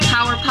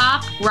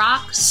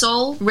rock,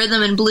 soul,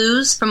 rhythm, and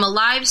blues from a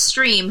live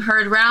stream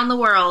heard round the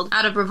world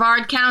out of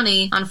Brevard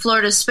County on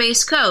Florida's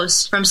Space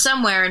Coast from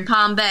somewhere in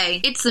Palm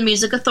Bay. It's the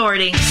Music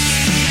Authority.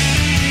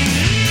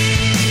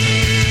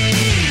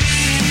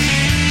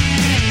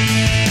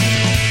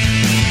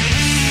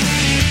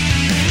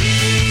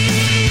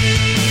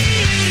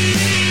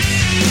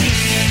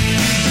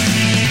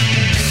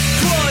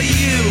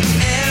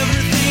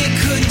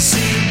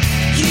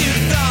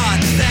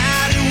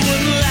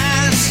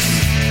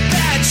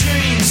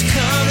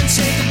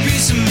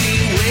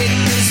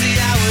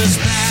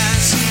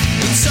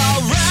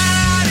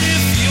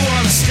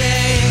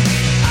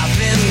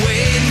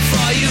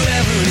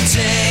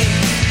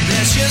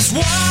 Just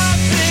one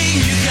thing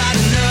you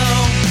gotta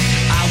know,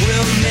 I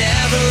will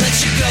never let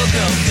you go,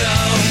 go, go.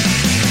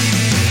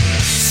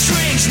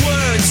 Strange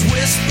words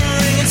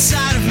whispering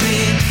inside of me,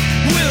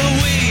 will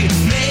we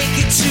make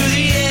it to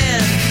the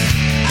end?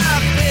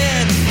 I've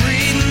been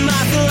reading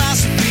my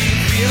philosophy,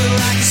 feeling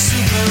like a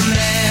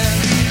Superman.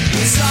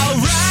 It's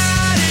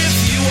alright if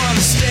you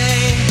wanna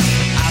stay,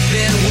 I've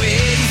been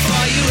waiting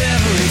for you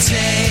every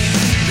day.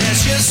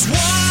 There's just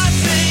one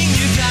thing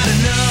you gotta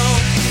know,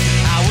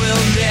 I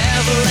will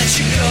never let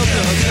you go,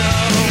 go, go.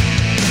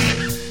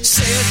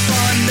 Save it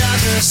for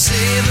another,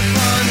 save it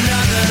for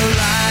another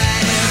life.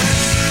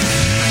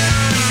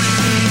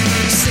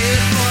 Save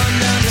it for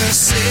another,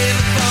 save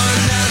it for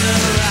another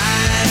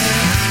life.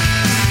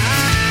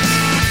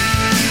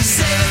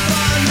 Save it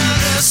for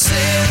another,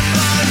 save it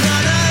for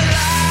another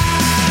life.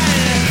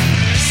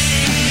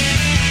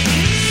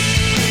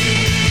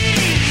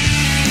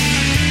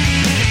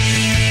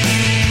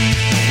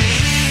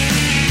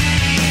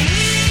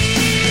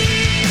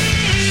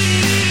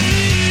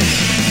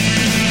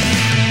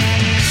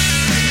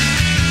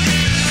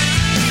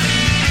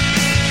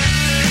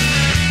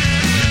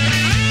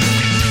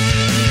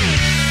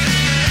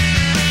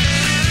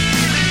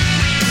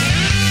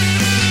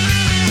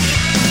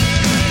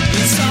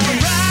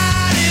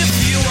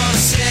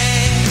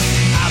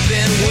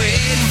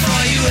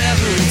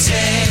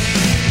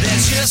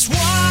 There's just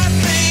one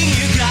thing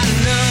you gotta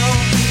know,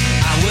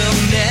 I will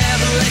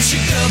never let you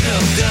go, go,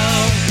 go.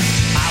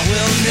 I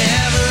will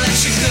never let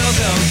you go,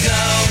 go,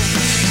 go.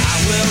 I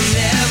will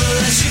never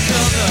let you go,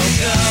 go,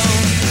 go.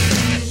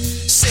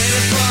 Save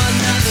it for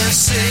another,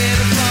 save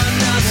it for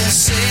another,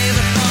 save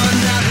it for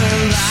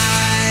another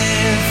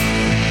life.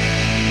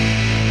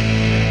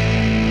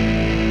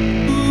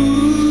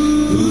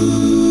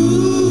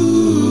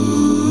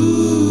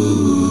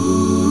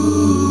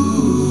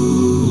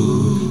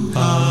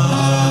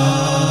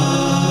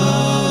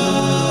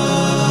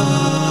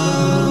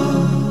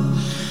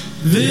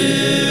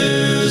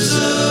 There's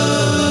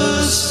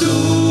a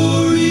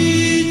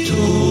story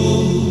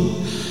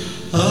told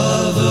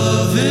of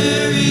a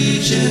very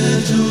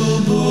gentle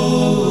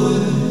boy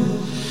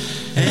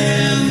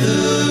and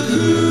the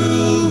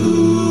girl who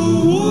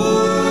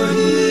wore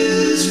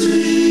his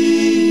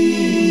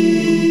ring.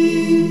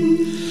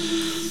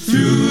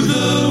 Through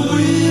the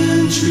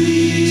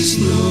wintry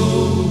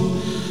snow,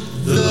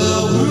 the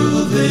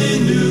world they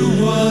knew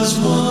was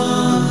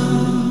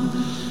one,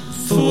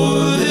 for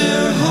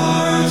their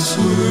hearts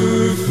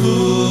were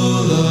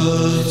full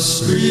of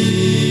spring.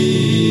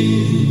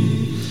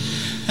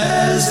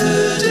 As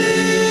the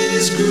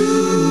days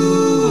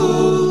grew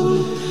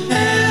old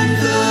and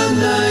the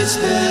nights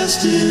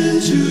passed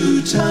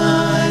into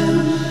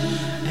time,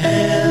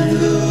 and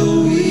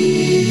the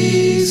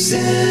weeks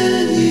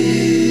and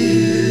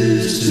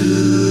years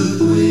took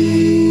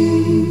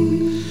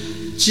wing,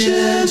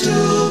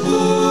 gentle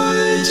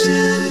boy,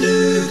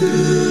 tender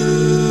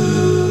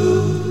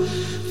girl,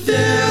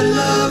 their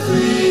love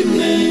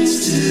remains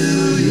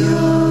still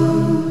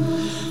young,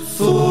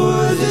 for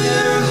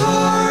their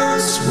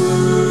hearts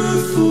were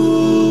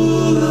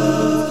full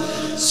of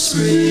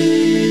spring.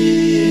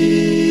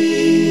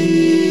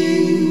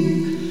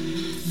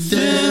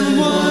 Then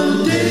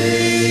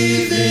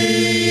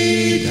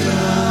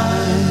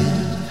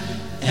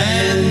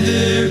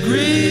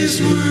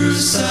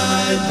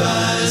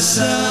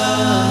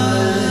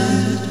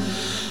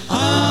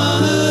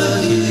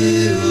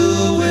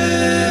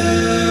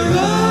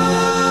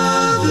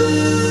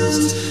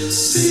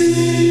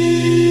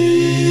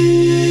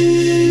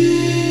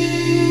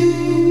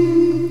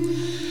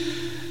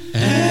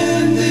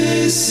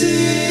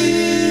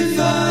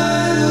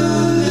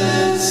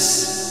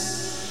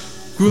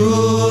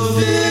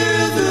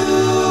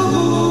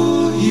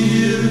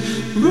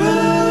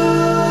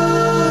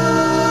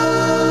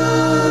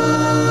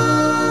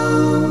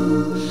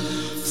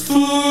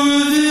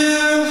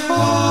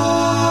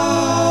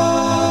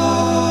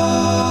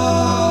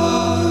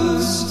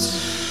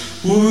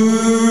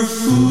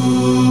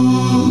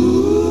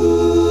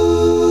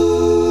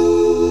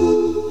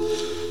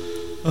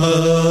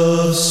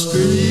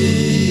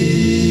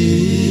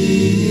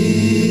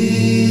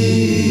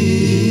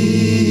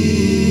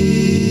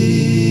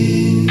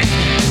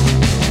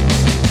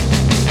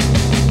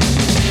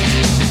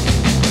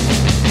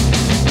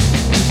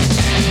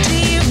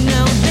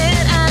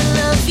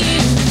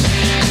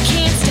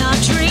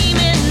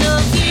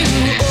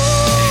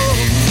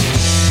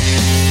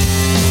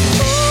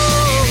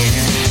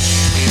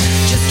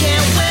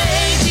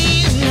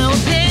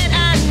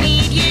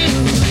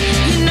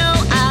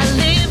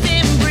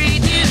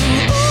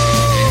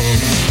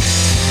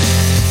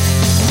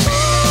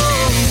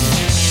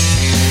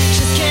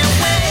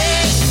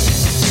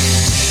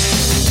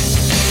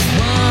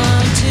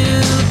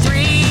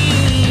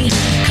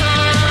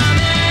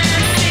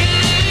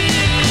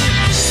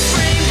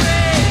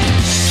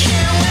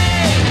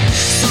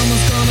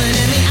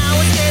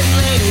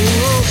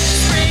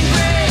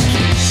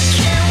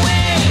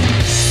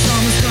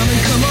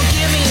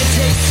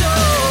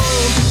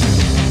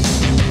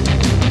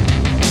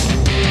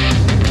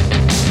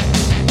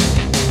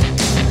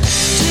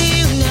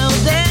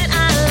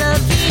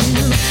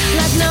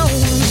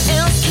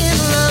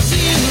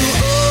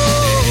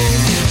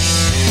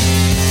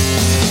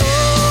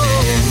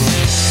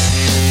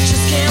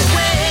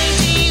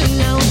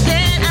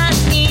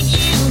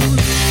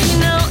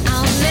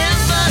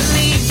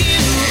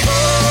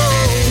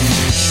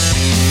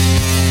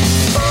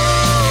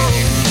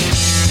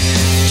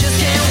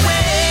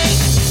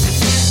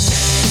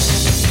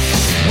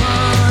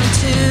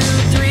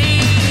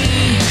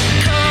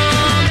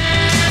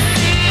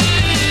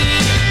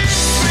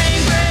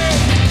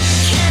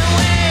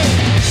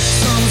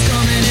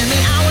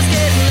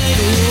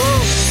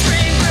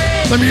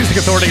The Music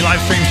Authority live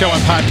stream show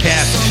and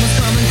podcast.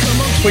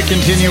 We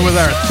continue with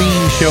our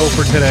theme show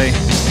for today.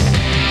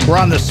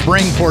 We're on the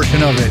spring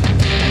portion of it.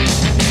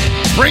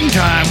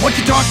 Springtime? What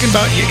you talking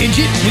about, you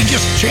idiot? We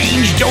just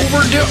changed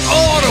over to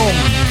autumn.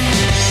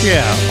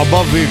 Yeah,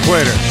 above the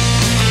equator.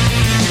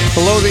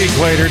 Below the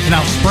equator, it's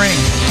now spring.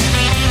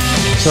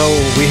 So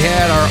we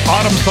had our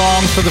autumn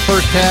songs for the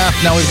first half.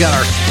 Now we've got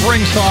our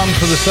spring songs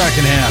for the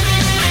second half.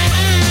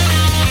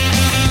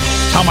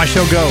 That's how my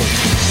show goes.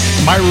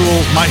 My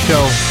rules, my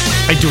show.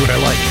 I do what I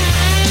like.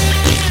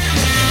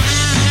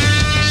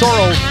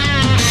 Sorrel,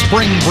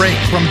 Spring Break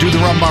from Do the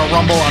Rumbar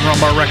Rumble on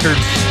Rumbar Records.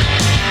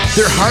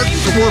 Their hearts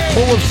were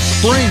full of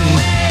spring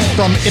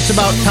from It's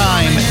About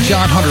Time,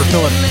 John Hunter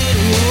Phillips.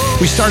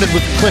 We started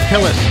with Cliff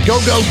Hillis, Go,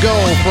 Go, Go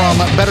from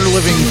Better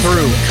Living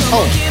Through.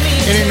 Oh,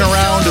 in and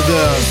around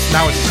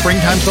now it's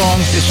springtime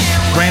songs, it's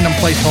Random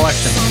Play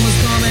Selection.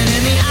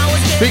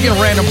 Speaking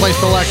of Random Play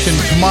Selection,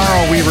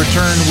 tomorrow we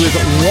return with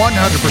 100%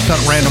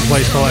 Random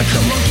Play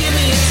Selection.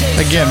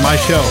 Again, my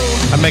show.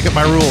 I make up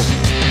my rules.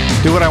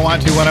 Do what I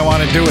want to when I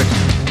want to do it.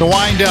 The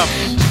wind-up.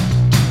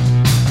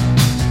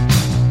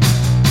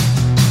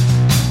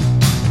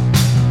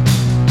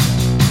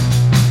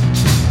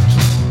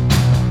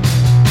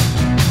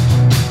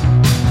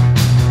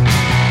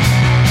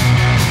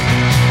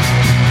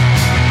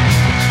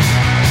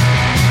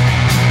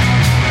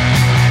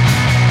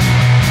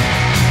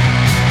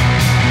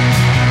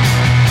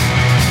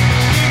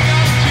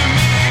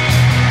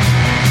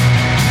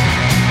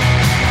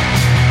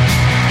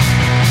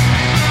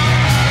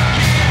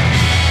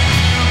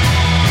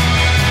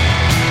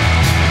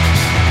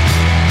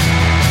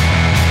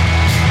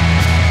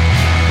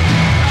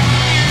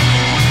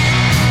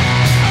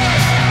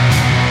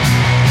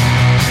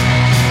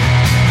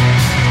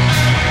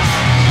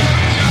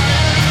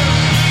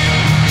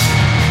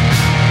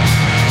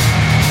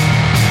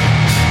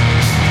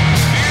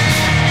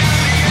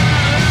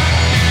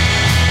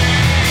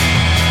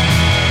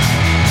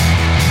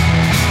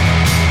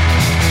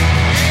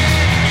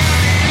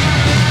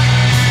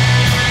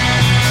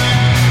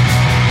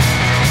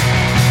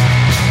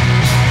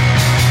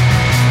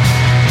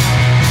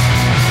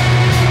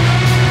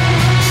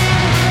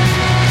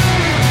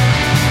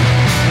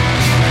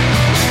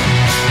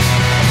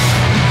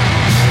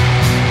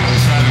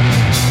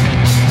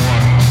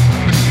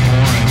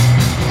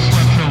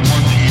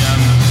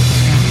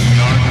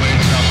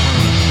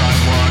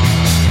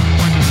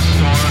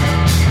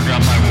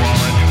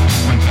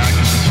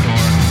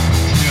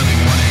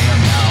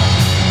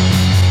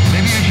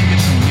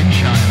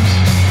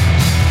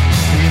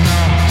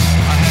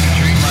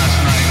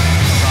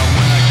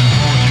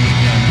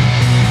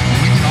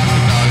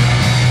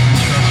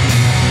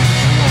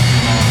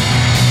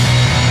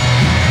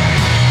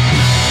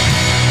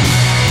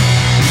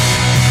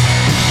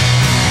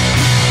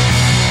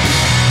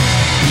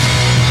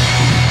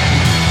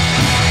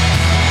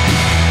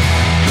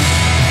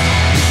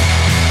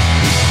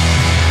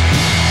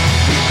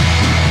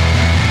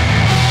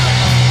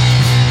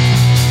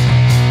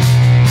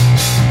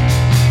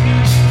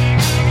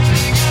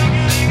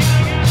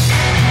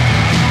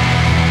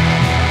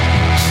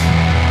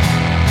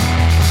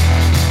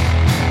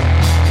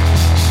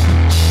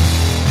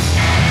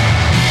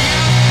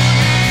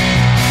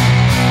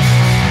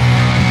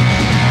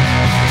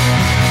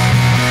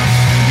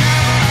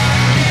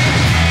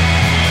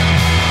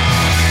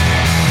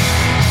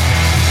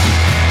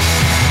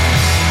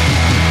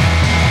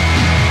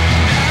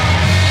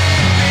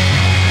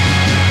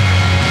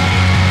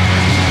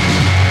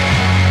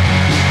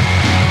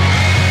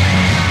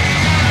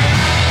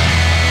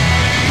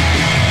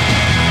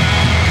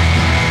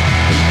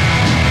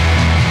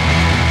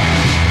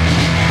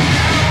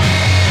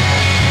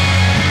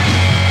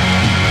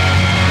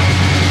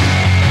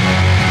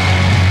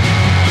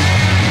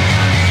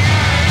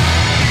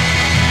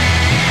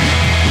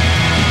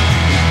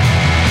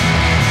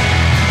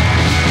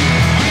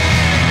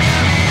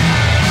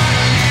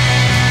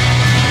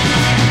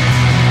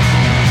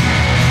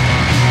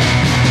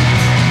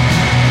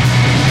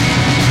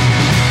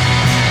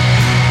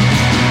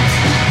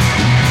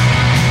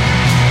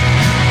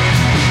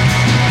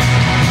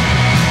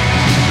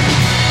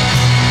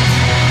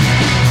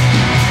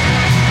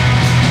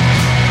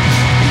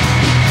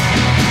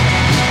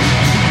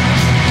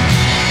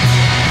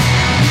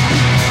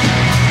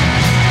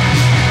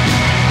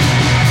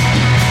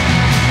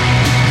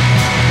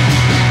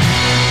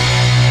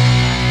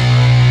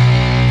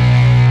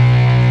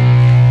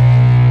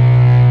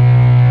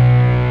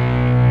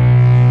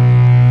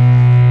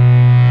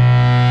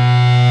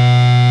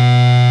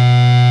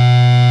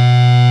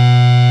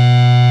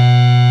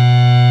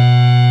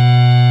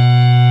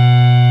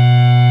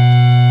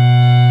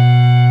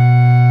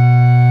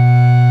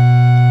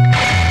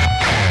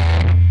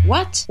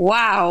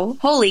 Wow.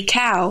 Holy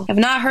cow. I've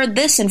not heard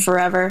this in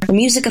forever. The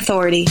Music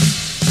Authority.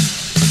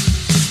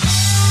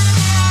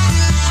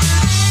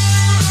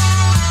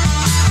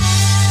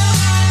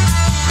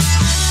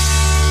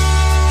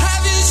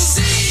 Have you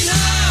seen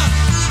her?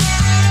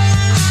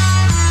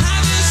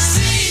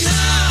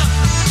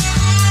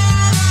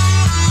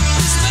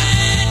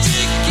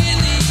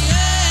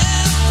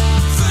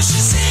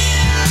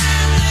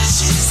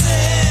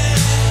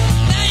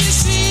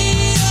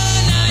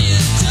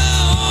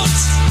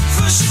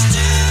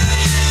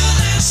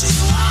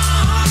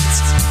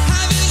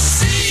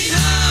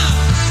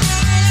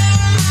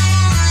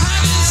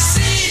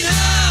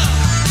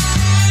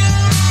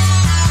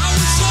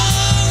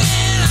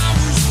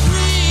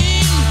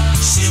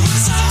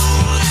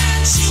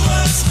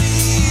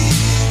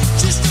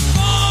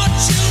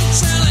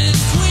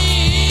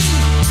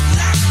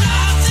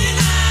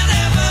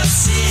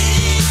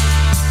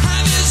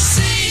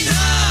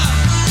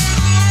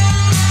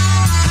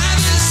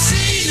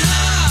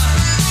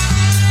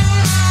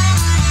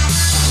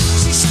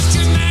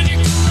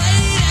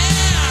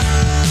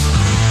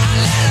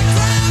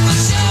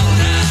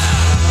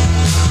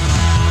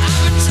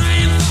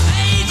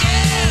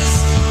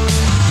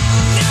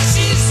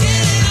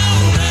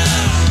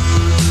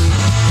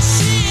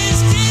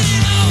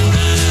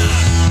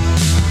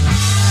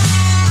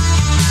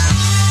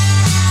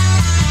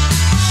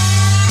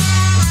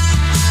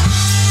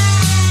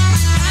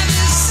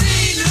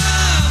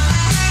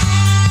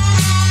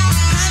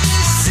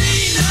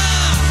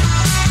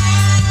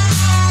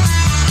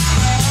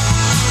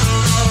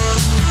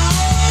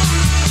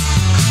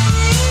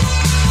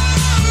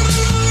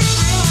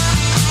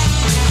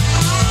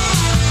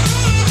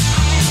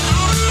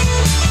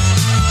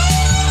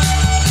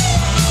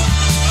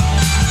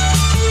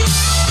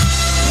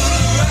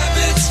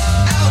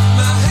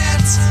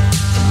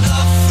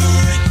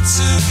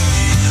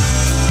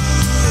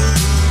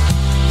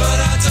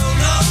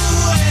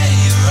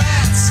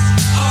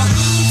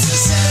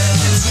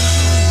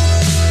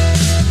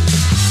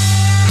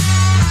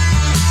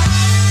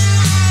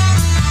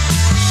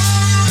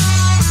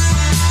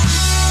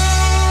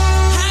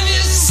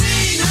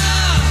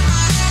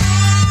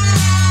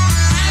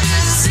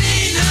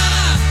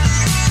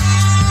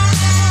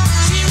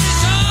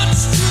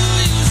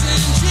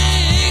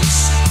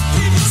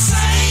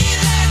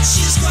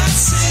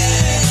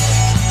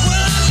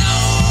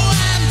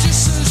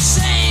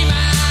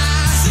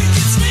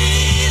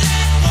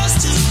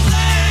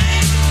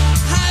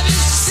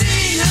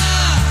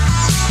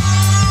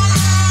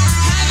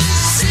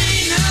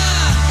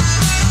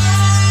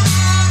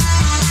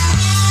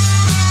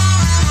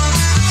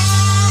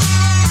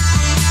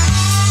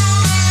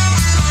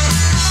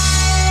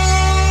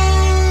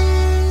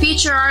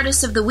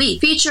 artist of the week,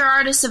 feature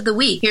artist of the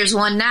week. Here's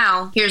one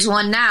now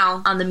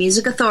on the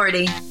Music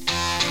Authority.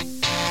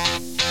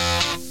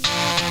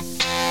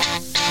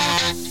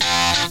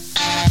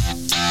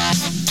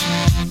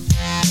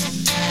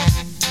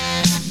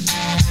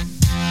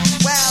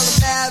 Well, I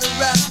met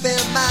her up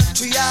in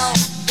Montreal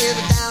in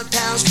a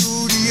downtown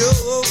studio,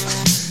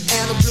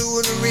 and I blew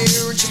in her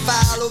ear and she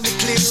followed me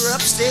clear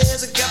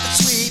upstairs and kept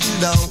it sweet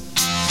and low.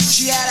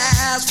 She had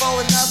eyes for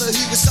another,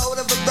 he was sort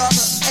of a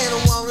brother, and I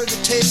wanted a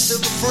taste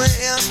of a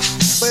friend.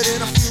 But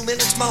in a few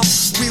minutes more,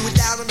 we were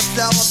down on the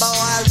floor,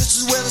 boy, this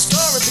is where the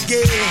story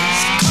begins.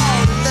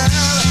 Call it love,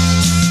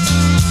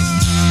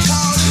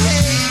 call it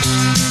hate,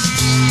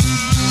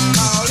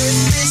 call it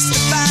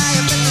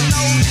mystifying, but there's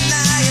no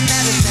denying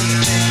that it's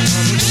anything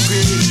other than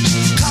great.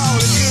 Call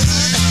it good,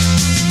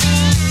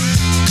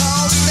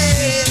 call it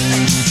bad,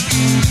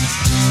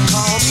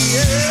 call me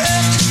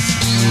up,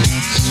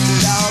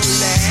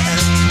 darling.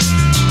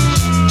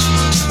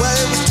 Well,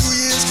 it was 2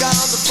 years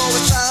gone before we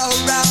saw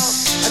her around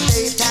a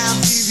daytime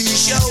TV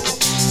show.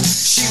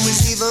 She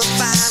was even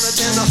finer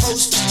than the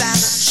hostess diner.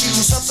 She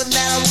was something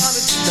that I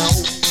wanted to know.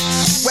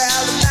 Well,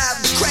 I'm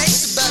not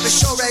crazy, but it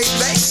sure ain't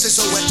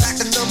racist, so I tracked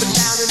the number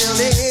down in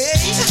L.A.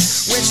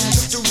 When she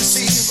took to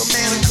receive a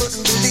man, I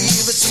couldn't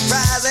believe it.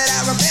 Surprised that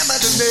I remembered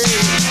her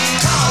name.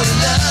 Call it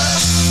love,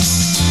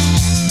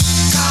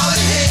 call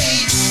it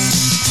hate,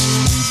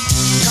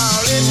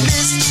 call it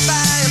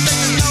mystifying, but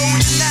there's no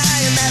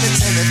denying that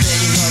it's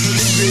anything other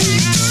than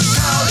great.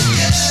 Call it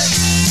good,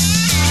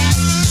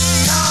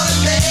 call it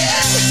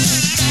bad,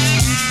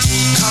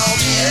 call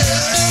me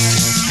up,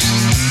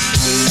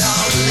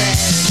 darling.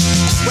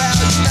 Well,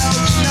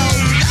 you know.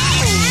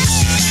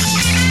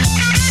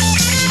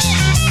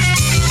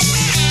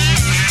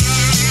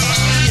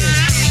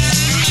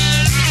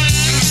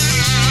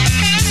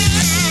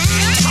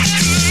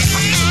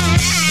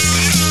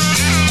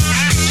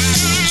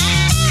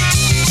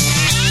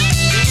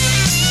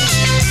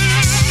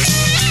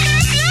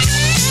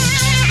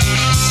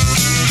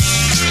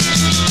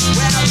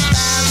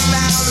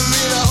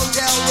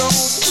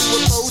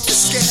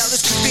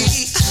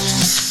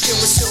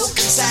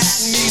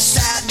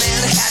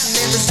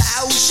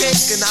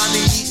 Shaking our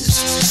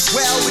knees.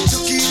 Well, we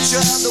took each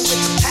other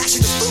with the passion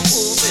of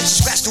fools. It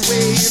scratched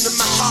away into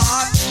my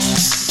heart.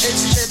 And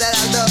she said that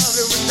I loved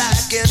her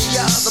like any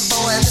other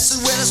boy. And this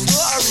is where the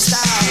story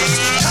starts.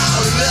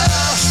 Call it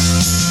love,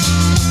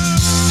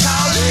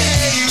 call it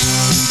hate,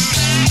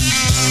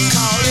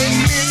 call it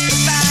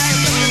mystifying,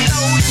 but there's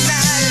no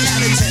denying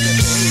that it's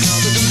anything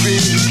other than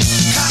real.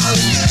 Call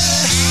it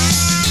good,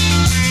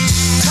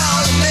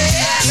 call it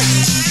bad,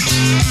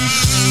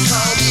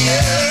 call me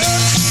up.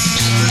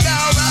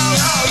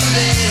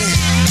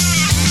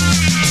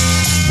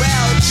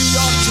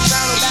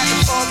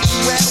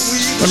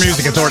 The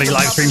Music Authority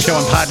live stream show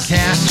and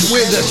podcast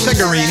with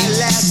Segarini,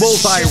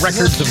 Bullseye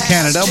Records of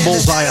Canada,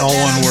 Bullseye all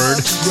one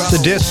word.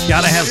 The disc,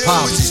 Gotta Have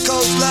Pop.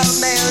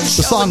 The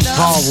song's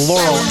called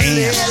Laurel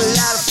Ann.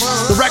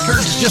 The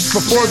records just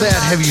before that,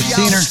 Have You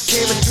Seen Her?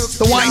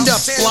 The Wind Up,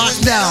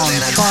 Lockdown,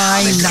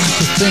 Try Not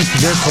to Think,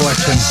 their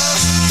collection.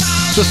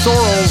 The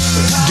Sorrels,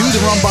 Do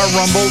the Rumbar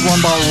Rumble,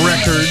 Rumbar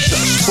Records,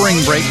 Spring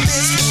Break.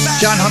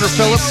 John Hunter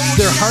Phillips,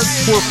 Their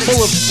Hearts Were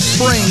Full of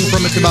Spring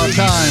from It's About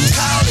Time.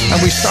 And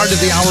we started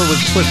the hour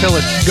with Cliff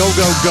Hillis, Go,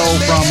 Go, Go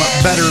from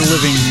Better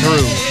Living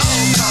Through.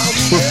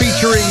 We're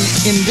featuring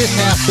in this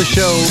half the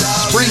show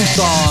spring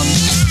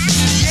songs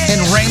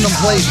and random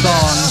play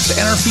songs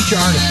and our feature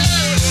artists.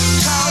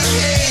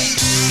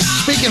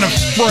 Speaking of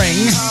spring,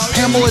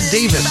 Pamela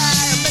Davis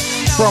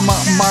from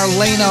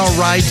Marlena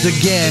Rides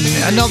Again.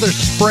 Another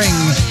spring,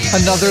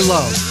 another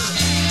love.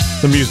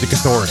 The Music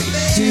Authority.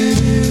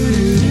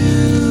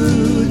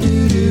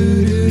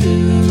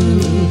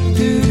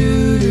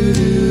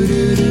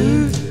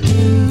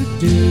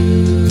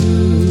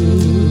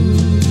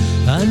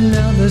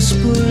 Another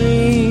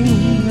spring,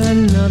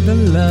 another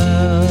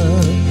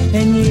love,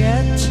 and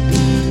yet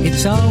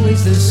it's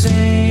always the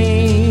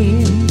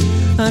same.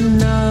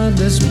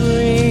 Another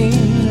spring,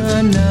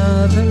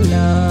 another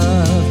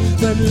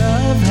love, but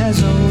love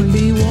has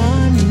only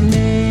one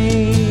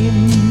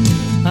name.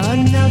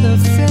 Another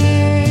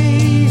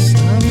face,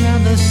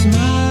 another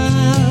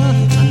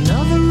smile,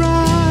 another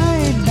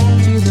ride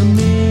back to the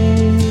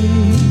moon.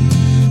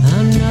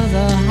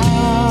 Another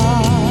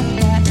heart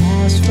that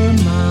asks for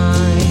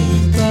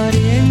mine, but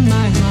in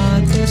my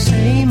heart the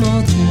same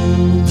old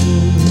tune.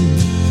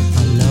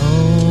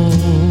 Alone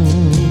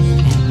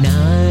at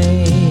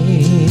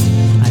night,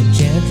 I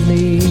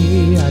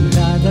gently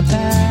untie the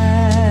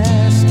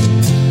past.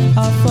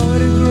 A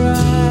photograph,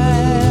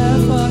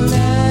 a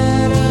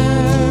letter,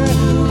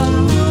 a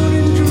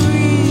golden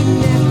dream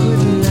that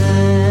couldn't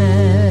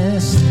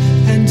last.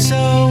 And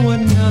so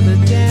another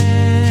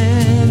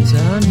dance,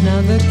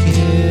 another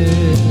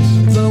kiss,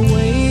 the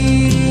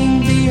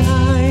waiting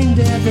behind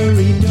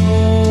every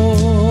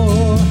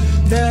door.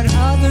 That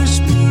other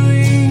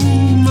spring,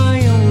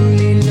 my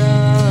only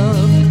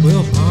love,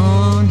 will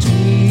haunt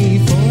me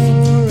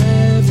forevermore.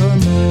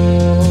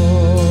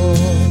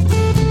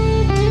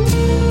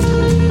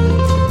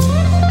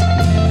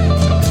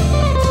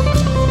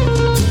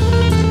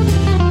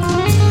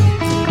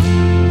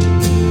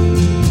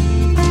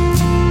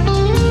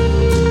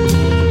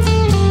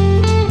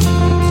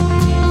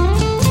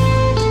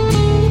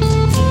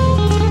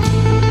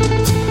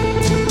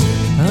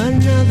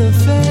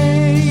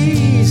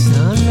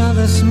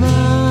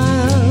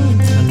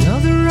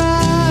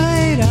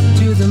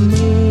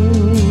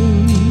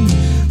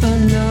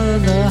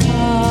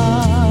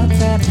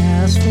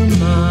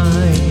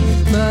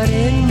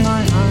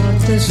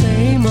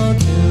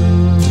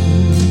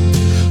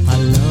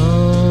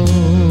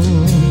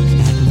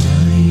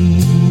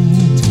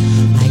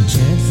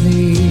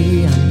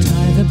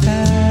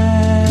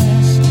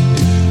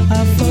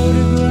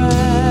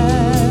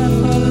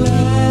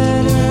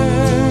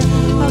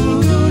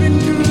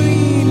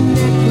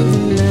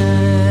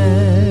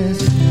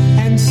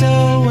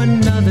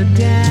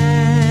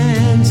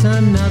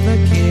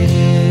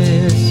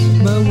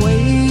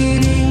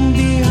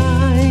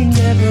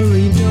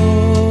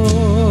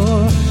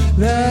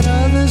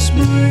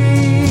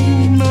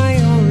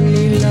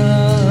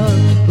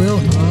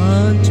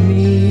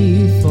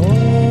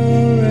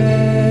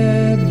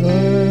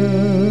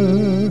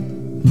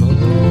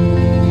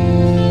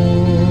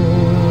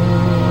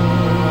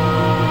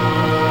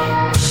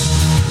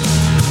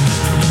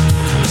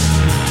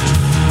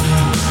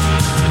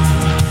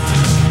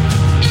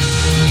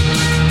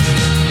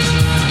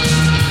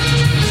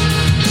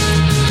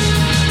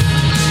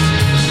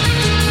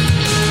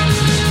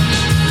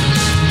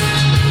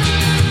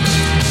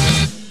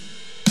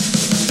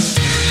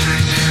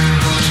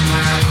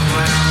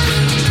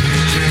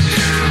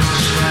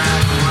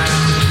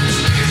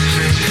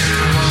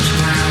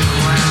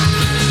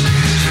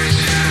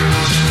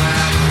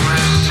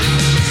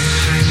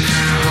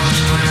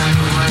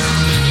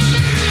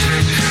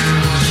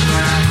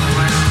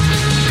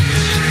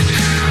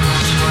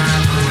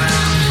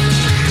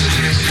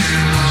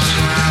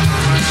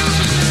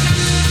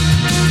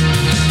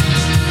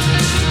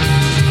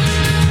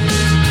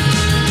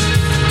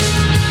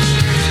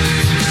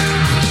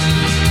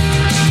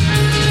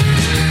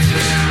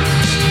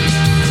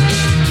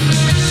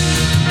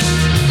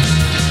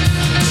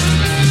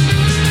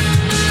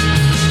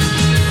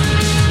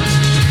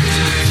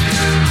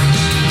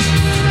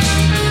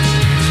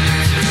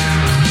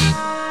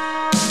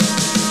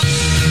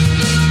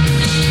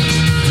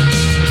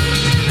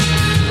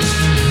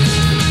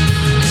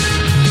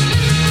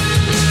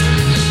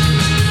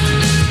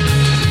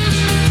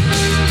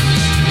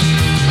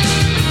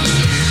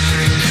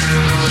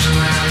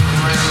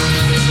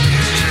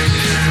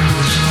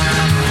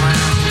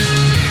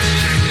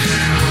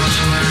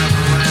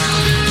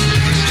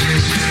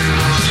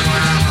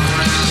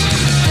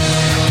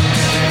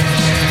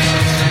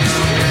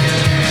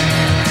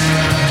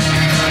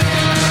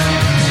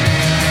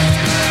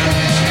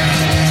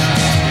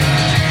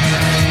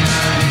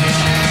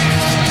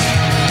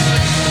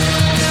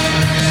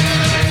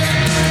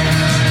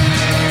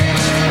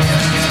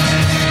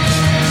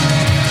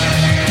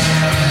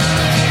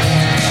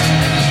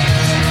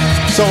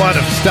 So out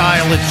of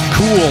style, it's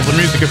cool. The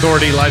Music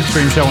Authority live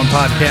stream show and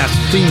podcast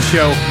theme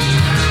show.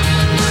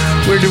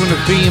 We're doing the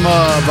theme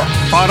of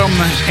autumn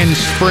and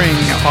spring.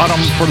 Autumn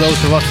for those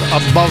of us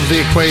above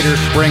the equator,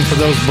 spring for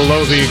those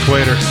below the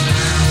equator.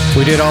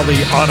 We did all the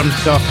autumn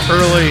stuff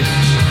early.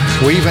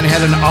 We even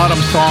had an autumn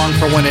song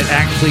for when it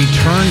actually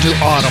turned to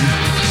autumn.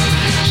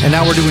 And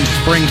now we're doing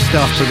spring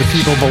stuff for the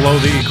people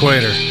below the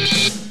equator.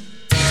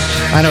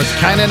 I know, it's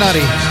kind of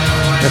nutty.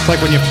 It's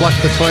like when you flush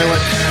the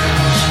toilet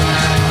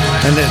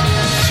and the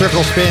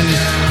circle spins.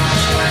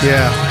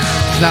 Yeah,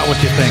 it's not what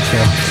you think,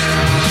 though.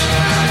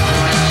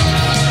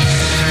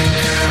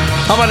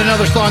 How about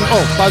another song?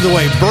 Oh, by the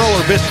way, Burl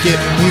or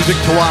Biscuit, Music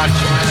to Watch,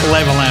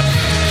 Lava Lamp.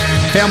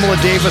 Pamela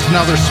Davis,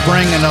 Another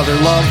Spring, Another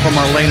Love from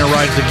Arlena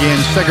Rides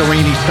Again.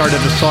 Segarini started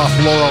us off.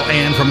 Laurel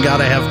Ann from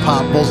Gotta Have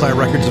Pop, Bullseye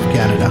Records of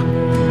Canada.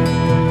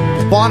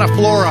 Fauna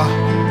Flora,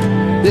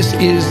 this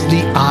is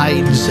the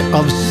Ides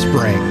of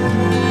Spring.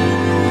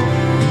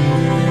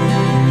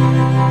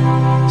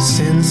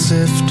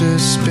 Sinsifter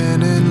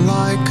spinning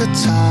like a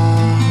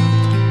top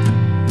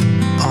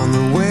on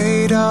the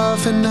weight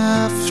of an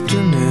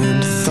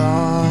afternoon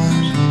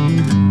thought,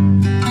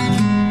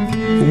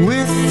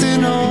 with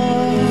an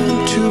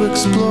arm to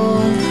explore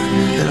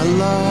and a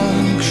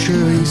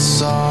luxury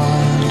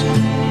sought.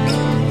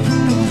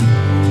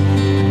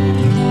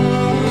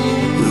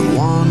 We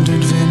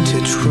wandered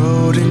Vintage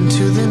Road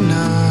into the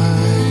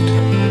night,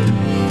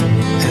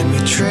 and we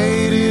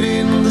traded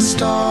in the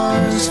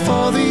stars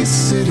for these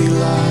city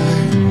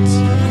lights.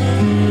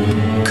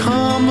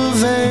 Come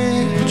of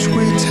age,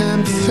 we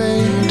tempt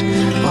fate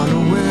on a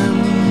whim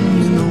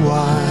in the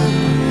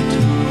wild.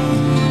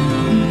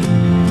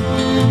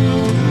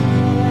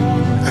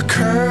 I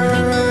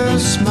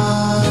curse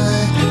my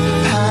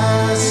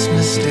past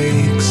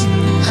mistakes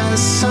as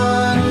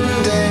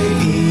Sunday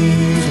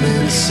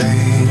evening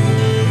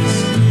sings.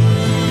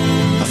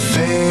 A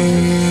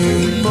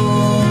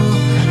fable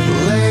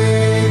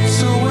laid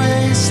to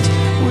waste,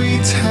 we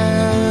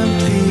tempt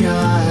the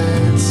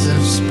Ides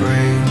of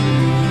Spring.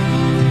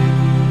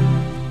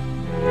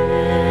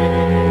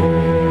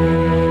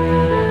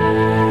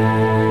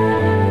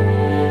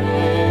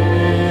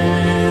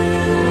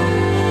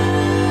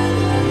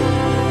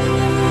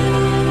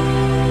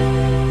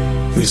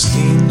 We've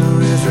seen the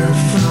river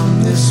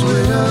from this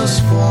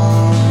widow's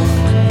walk,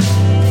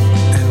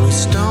 and we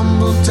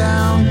stumbled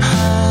down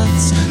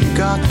paths and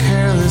got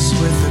careless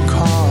with the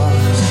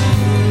cause.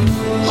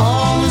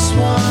 All is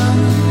one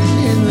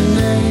in the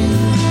name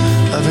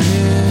of an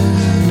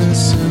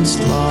innocence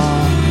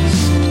lost.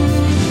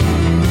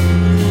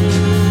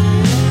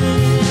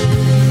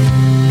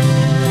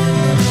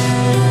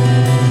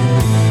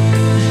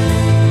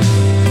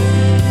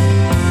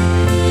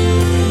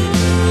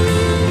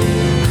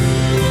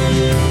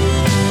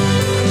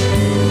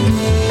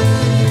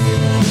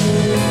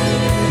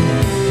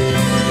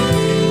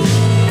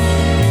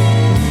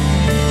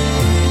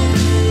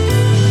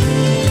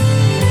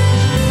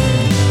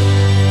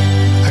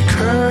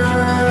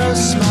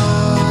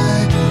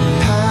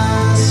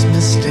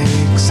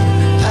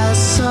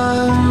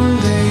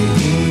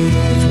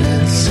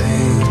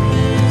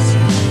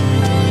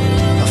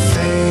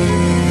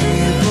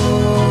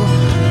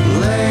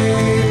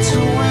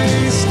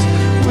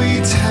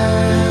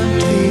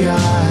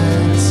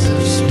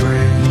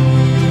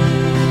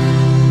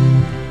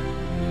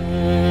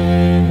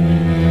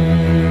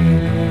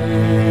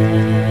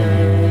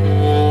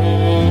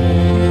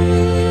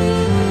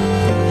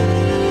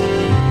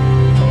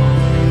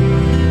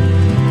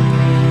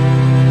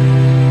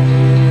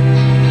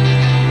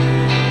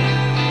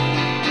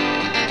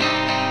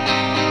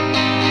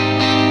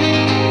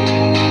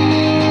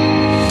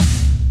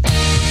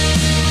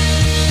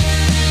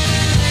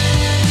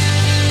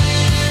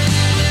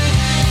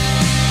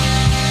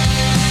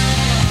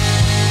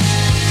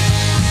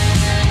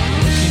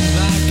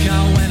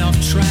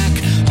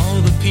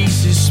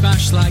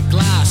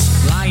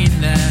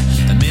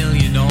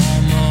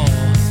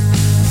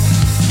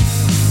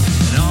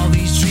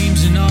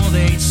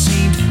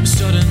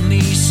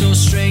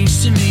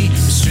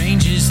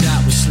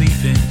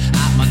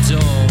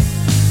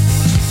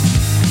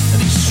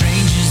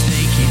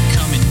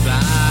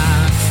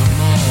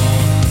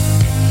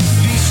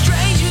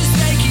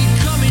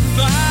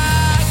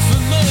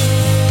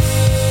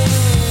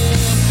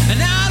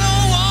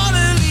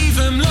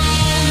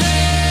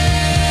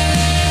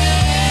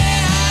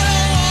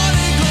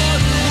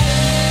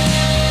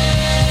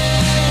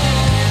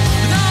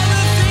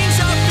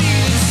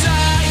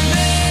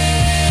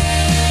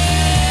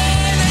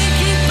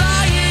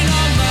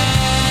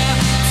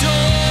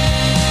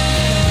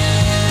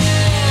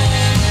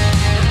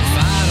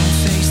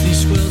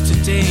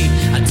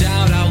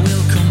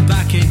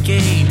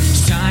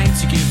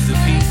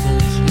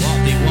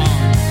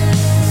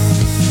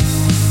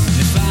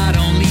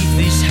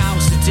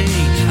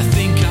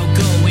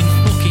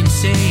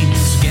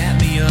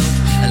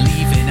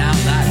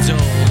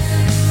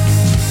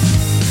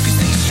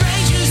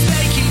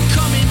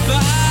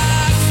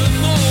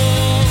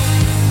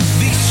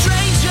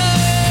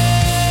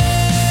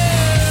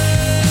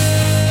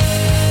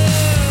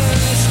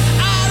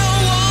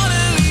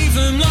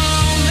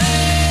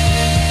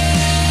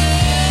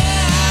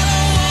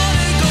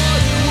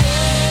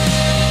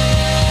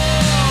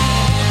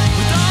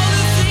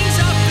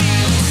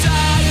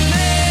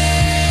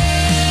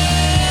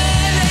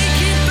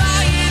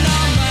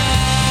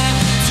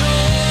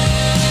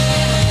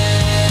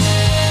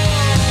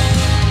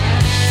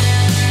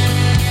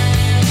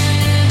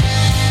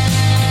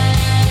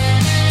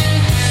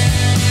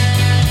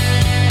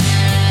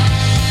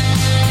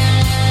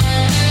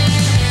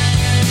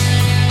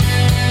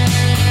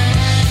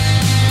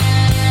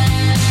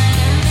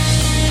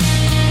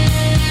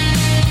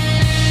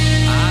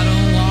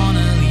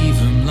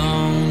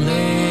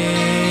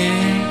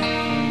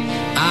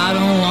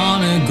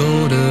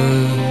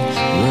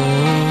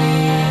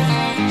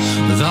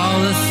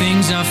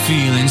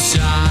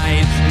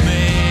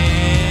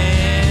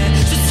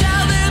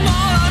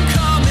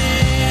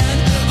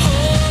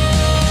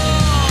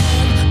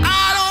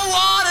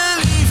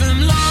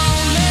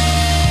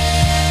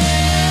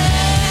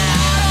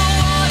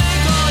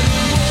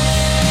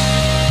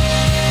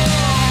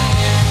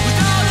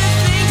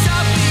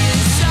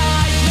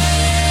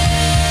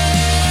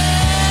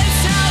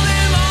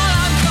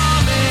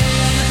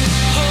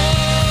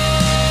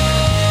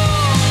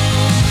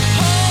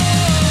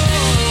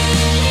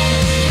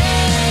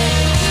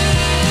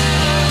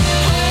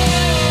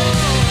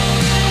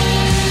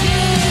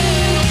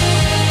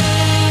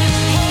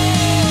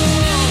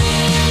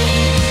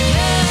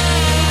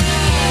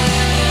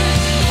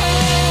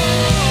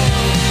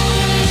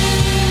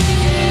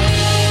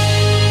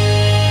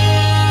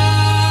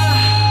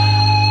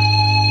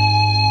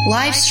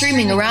 live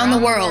streaming around the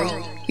world.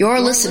 You're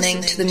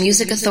listening to the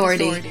Music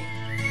Authority. Looking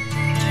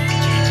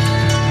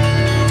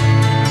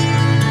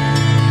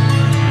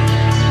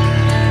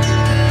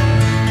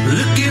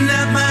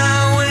at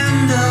my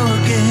window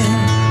again,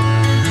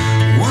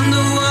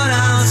 wonder what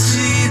I'll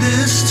see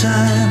this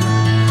time.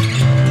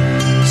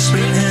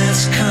 Spring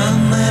has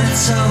come and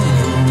it's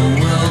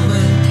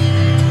overwhelming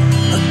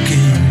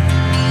again.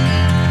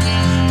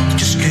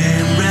 Just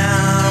came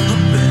round the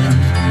bend.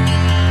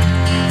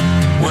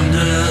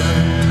 Wonder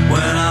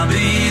where I'll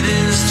be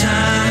this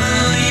time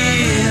of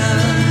year.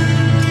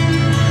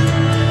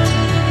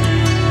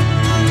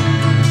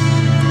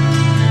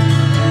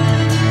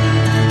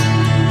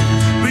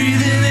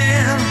 Breathing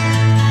in,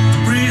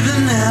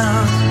 breathing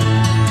out.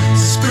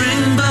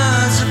 Spring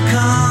birds have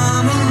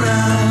come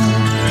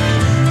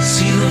around.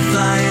 See them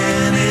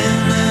flying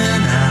in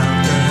and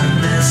out the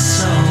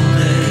nests all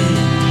day.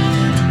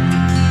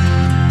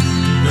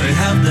 They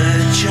have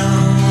their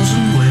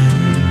chosen way,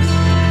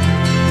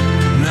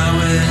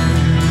 knowing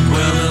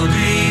where they'll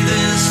be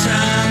this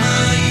time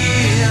of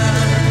year.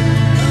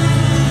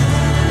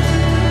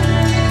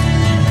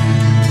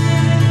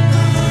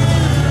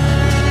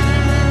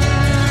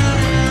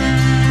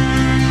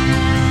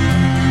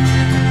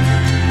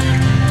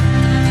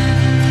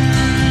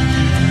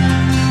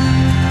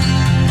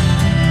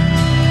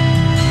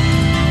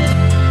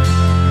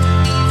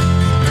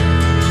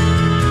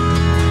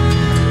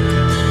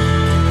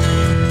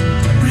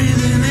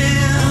 Breathing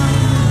in,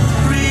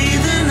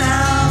 breathing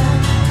out.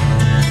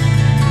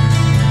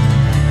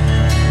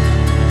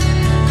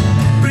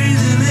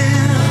 Breathing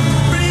in,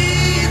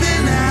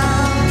 breathing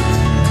out.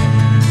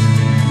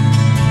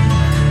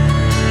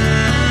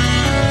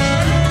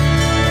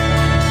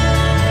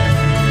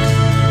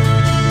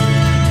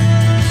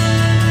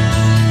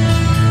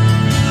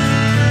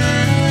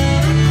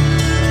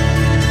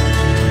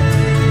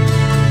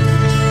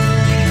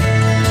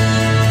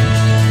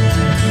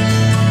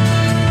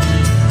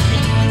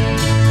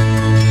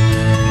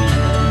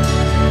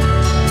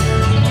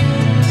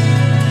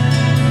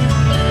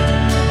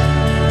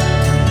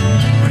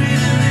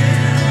 Breathing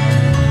in,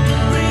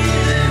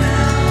 breathing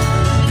out.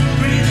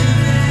 Breathing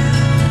in,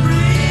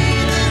 breathing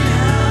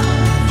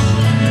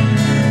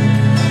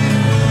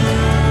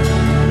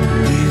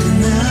out.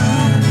 Breathing out.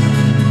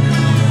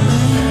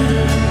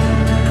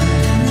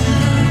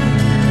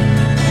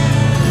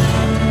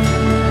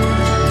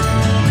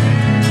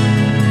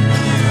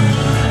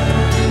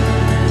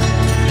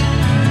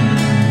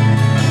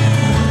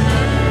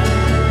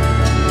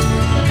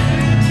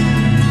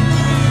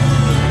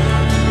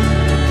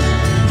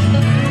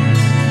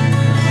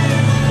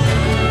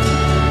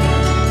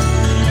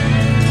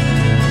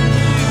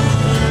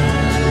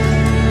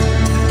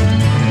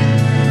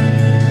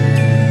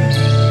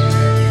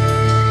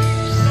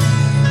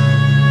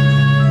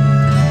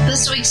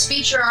 This week's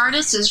feature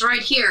artist is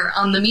right here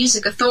on the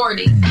Music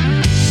Authority.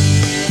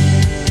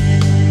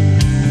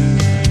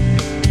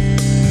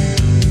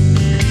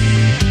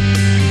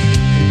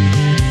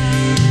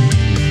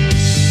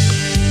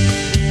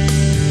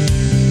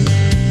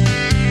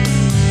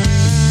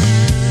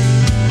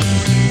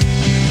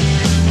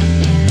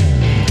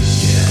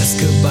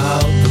 Ask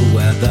about the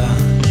weather.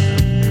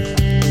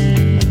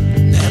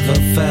 Never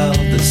felt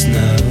the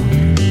snow.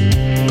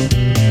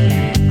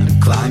 I'm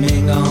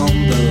climbing on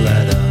the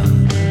ladder.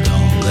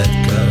 Don't let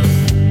go.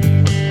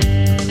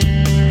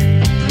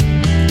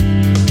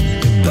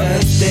 Your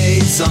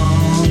birthday's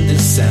on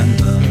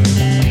December.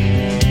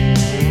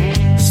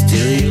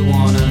 Still you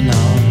wanna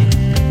know,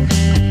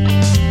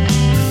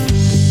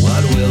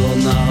 what will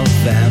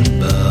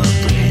November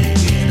bring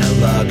in a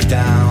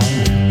lockdown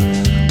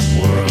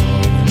world?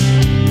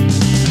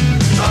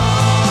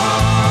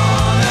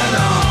 On and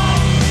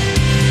on,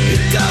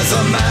 it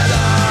doesn't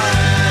matter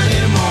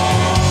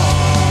anymore.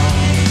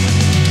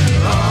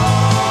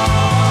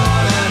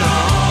 On and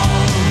on,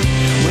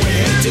 we're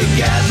here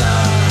together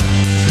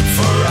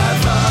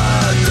forever.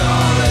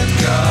 Don't let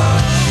go.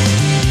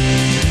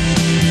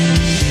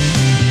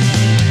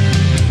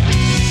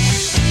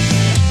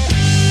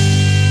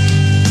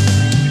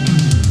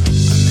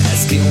 I'm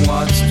asking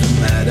what's the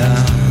matter.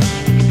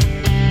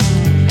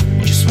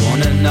 Just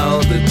wanna know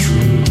the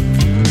truth.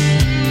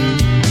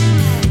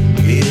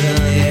 Even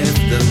if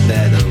the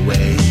better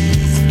way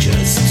is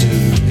just to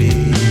be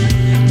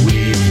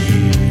with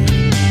you.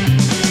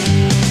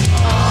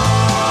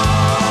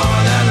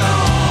 On and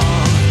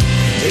on,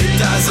 it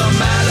doesn't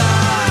matter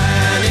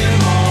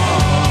anymore.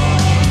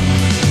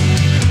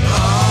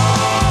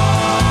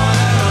 On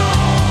and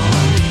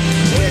on,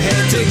 we're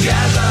here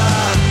together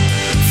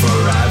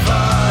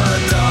forever.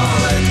 Don't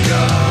let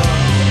go.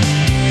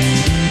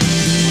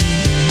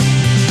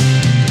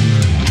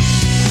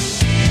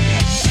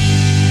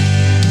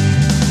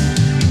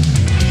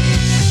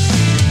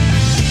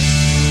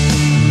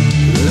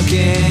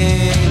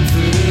 Looking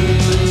through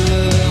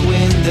the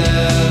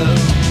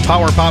window.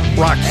 Power pop,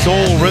 rock,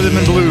 soul, rhythm,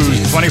 and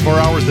blues, 24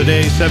 hours a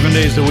day, 7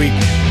 days a week.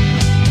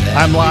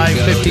 I'm live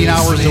 15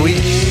 hours a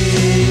week.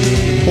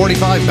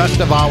 45 best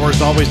of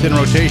hours always in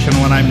rotation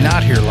when I'm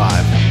not here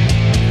live.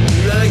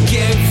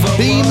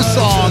 Theme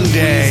song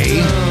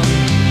day.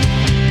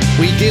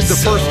 We did the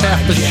first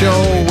half of the show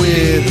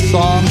with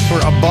songs for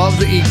Above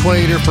the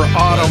Equator for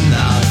autumn.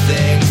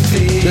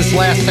 This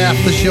last half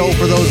of the show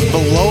for those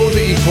below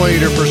the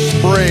equator for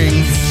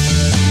spring.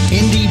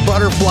 Indie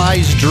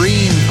Butterflies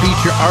Dream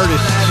feature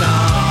artist.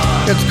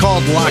 It's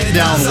called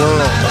Lockdown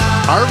World.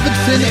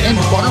 Arvidsson and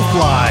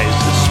Butterflies,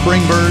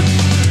 Springbirds.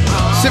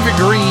 Civic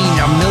Green,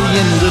 A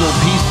Million Little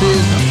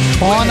Pieces.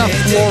 Fauna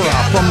Flora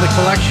from the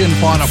collection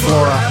Fauna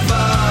Flora.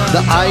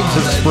 The Ides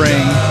of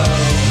Spring.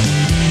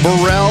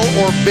 Burrell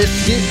or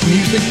Biscuit,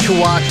 Music to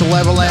Watch,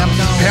 Level Amps.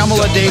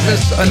 Pamela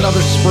Davis,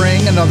 Another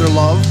Spring, Another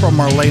Love from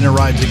Marlena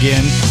Rides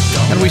Again.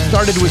 And we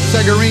started with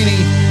Segarini,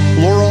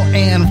 Laurel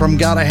Ann from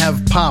Gotta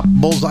Have Pop,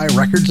 Bullseye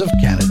Records of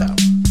Canada.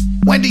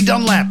 Wendy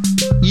Dunlap,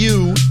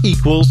 U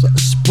equals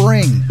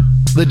Spring.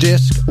 The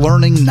disc,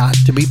 Learning Not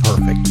to Be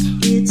Perfect.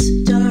 It's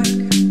dark,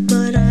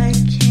 but I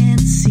can't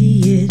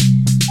see it.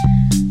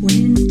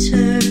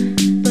 Winter,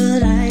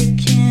 but I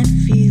can't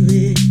feel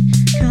it.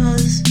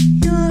 'Cause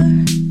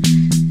you're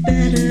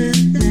better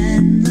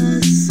than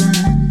the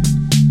sun.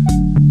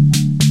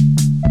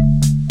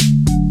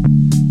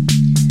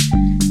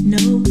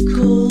 No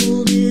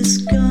cold is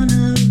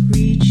gonna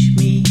reach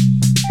me.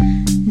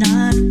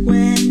 Not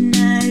when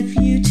I've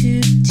you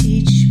to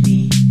teach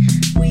me.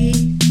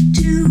 We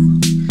two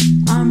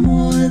are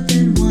more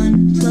than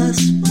 1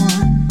 +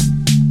 1.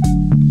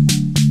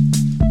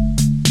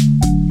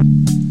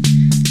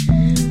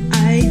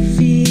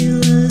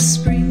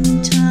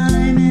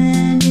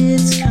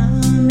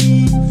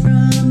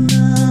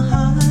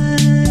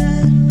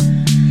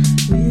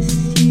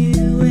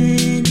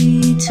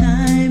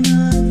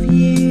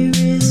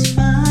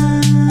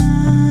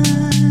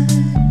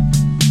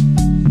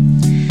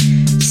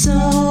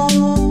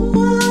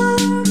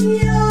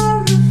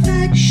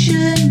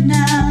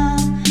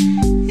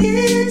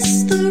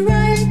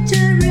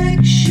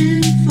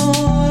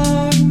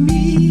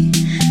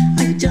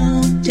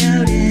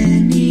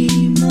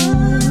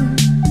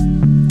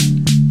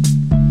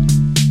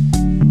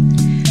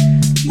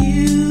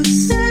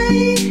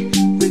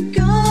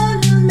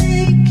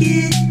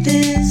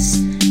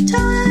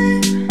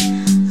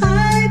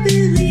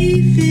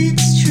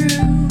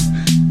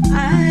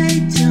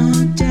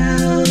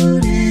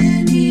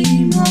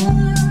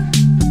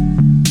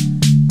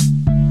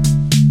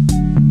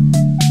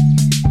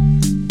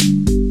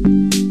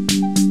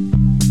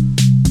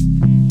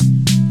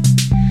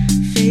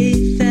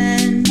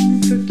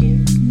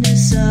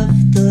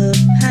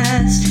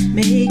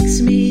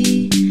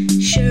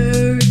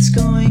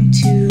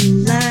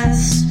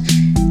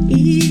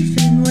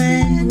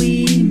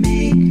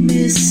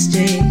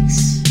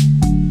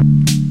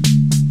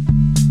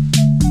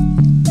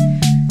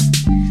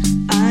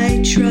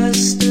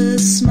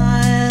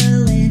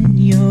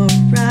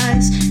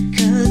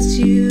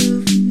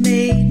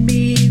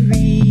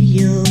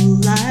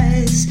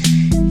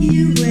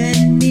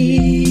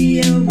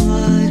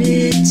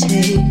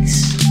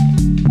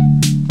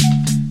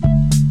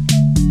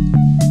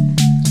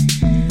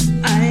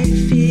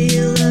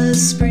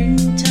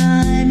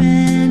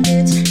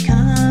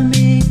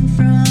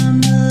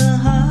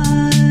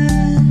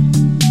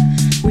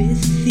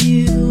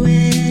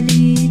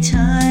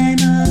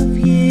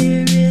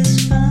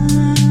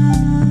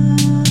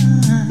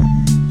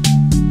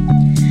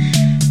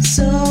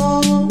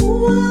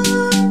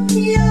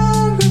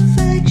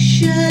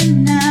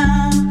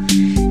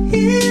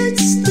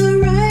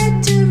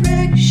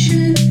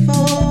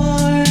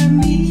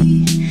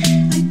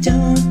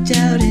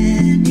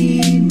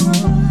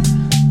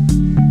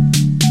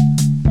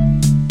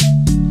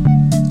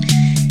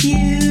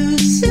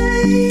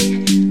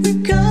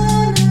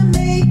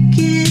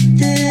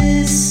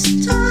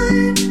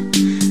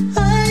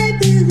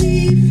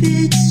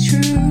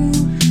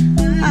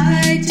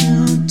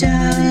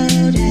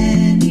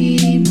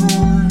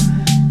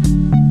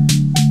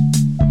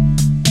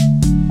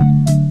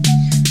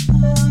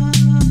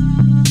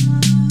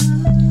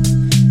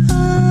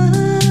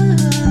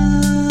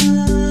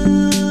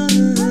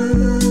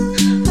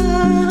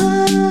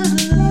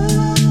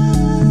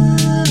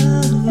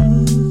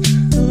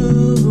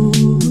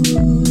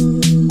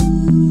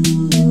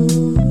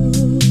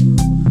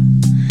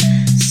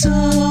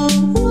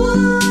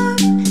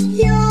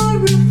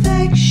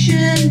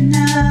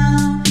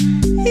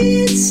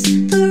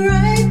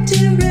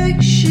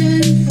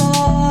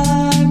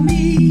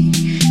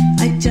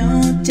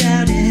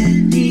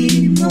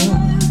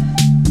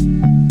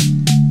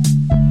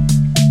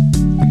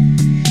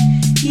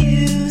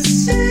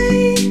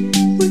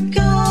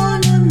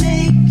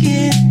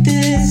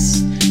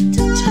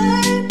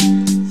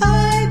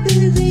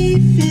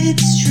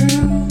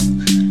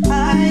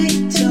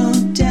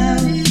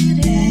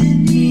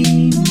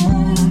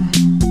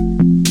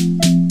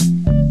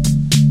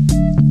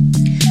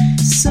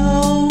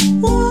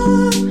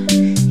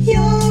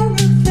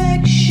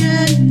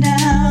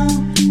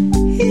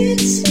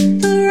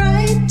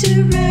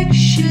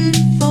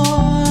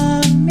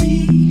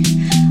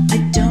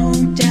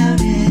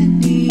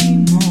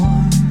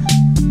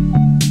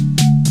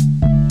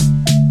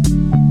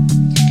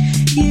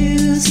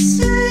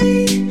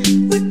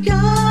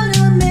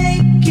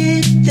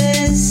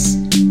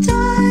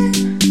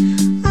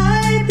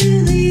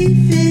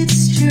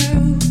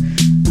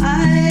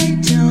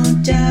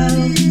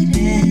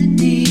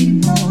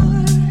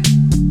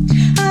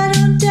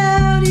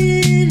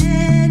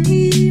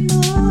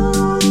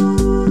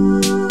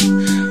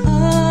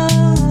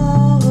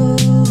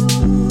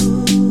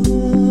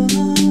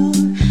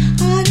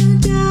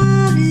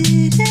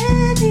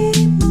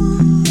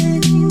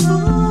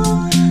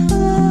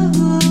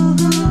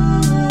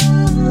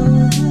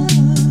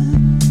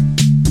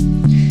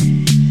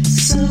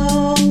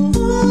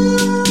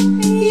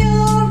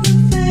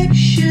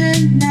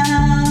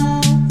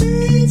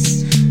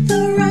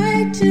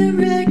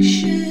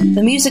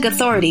 Music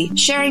Authority,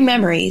 sharing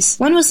memories.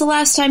 When was the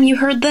last time you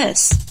heard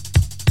this?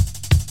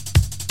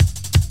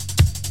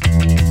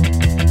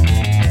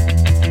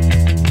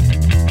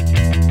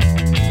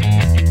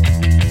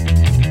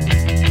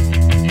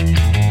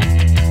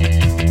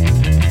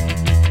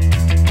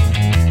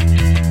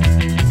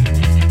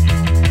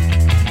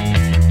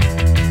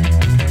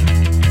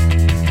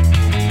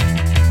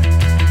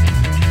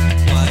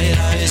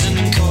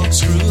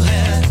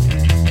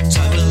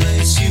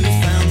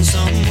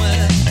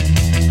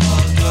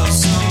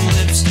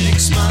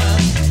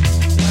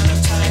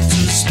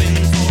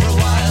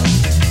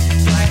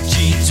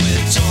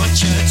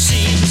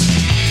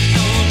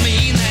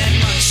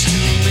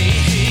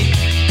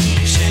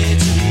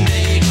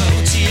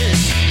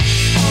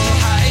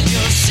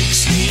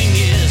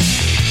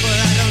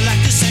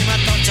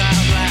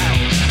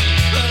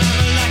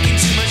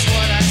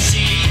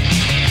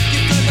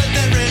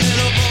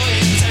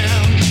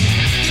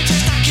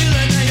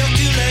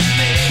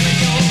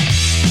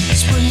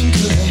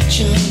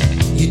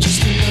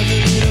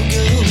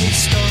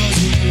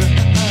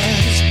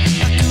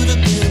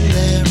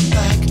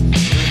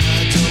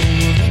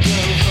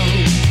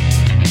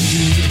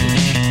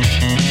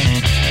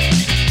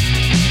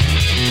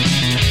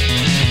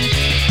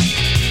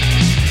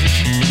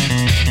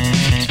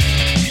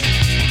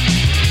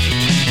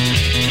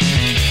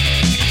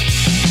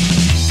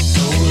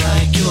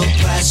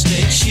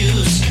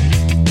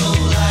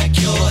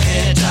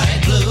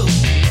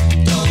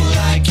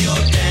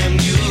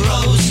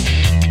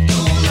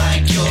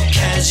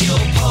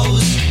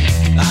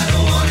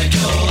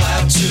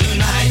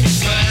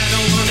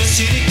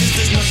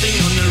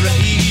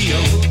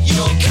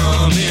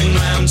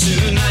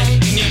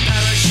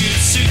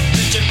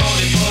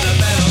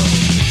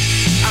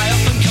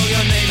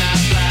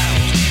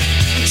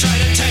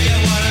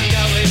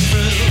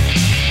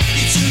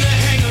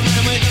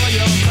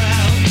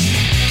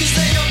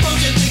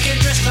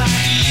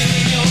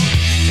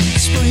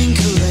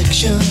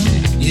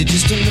 You're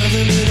just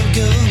another little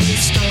girl with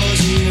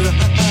stars in your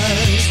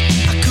eyes.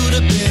 I could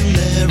have been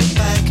there and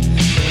back,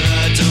 but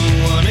I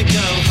don't wanna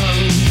go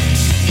home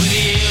with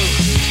you.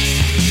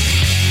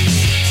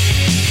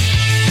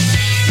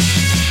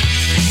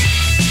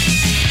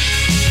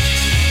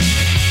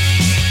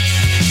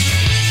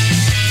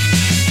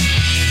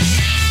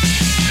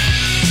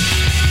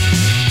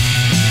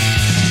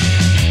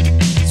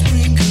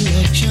 Spring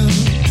collection,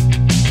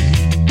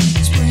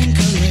 spring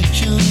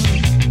collection.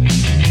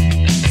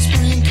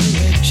 Spring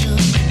collection,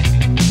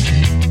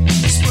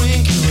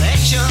 spring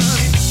collection,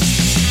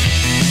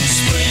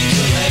 spring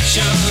collection,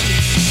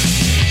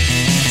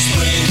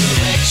 spring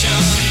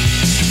collection,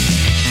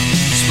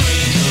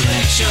 spring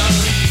collection,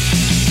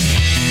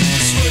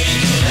 spring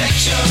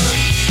collection.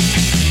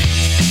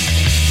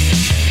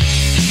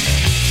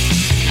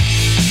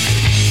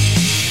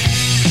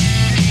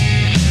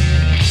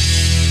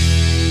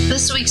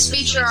 This week's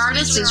feature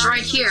artist is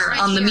right here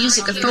on the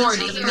Music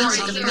Authority.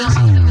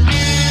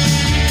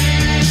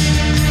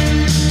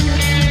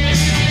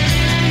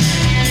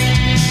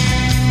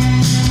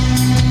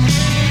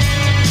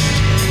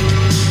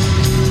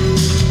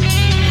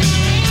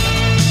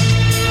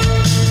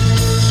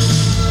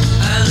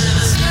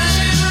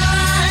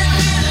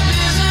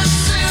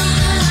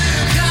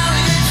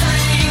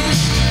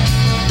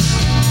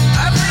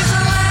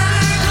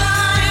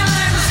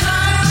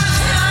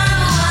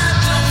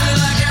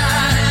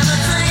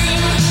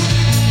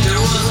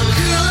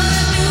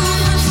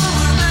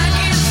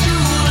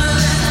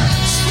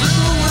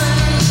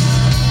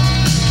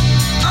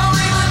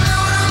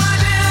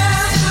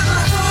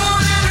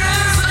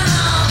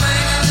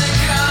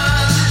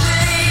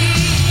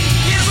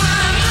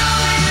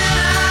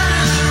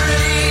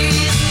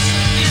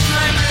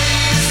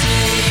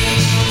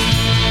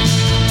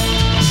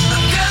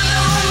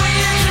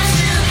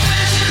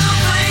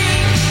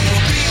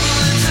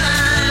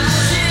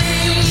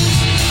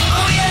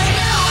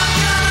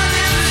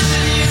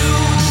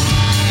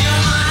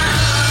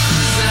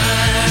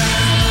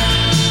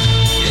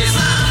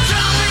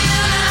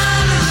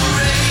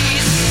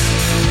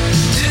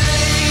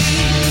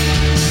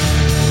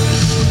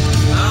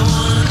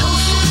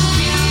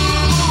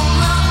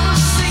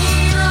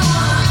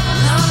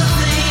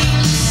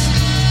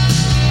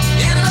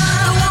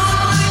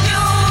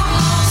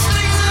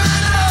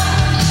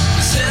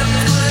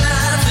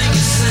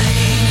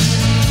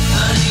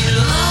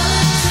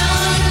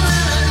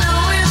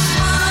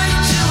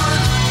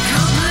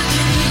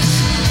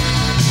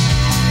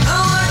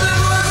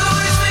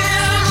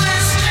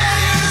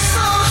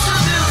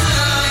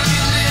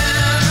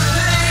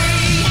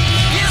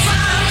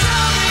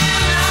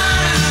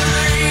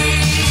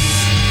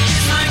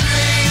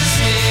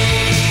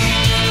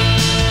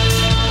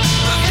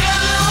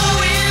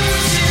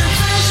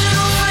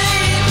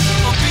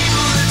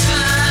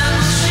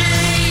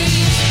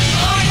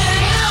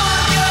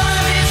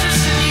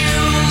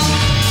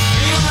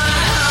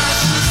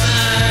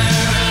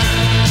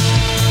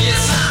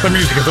 The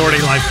Music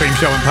Authority live stream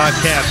show and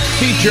podcast.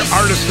 Feature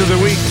artist of the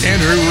week,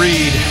 Andrew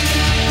Reed,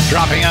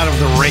 dropping out of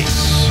the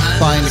race.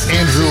 find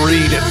Andrew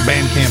Reed at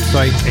Bandcamp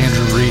site,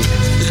 Andrew Reed.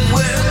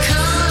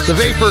 The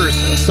Vapors,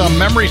 some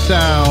Memory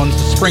Sounds,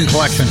 Spring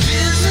Collection.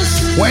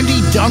 Wendy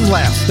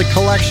Dunlap's The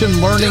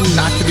Collection, Learning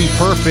Not to Be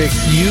Perfect,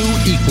 U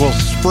equals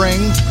Spring.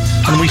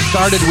 And we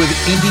started with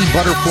Indie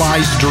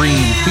Butterfly's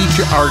Dream,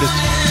 feature artist,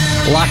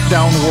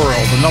 Lockdown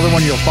World. Another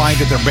one you'll find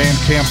at their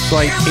Bandcamp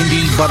site,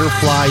 Indie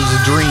Butterfly's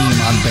Dream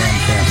on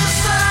Bandcamp.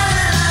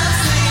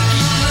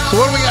 So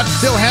what do we got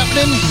still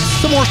happening?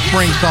 Some more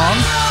spring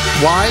songs.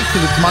 Why?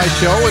 Because it's my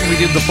show and we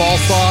did the fall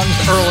songs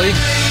early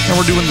and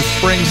we're doing the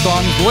spring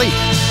songs late.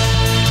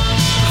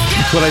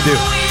 That's what I do.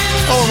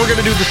 Oh, and we're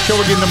going to do this show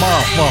again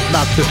tomorrow. Well,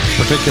 not this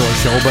particular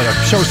show, but a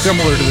show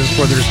similar to this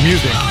where there's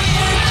music.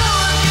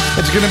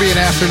 It's going to be an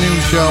afternoon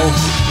show.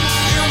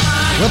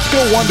 Let's go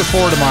 1 to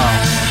 4 tomorrow.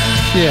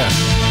 Yeah.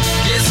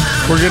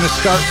 We're going to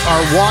start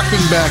our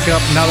walking back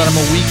up now that I'm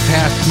a week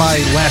past my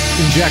last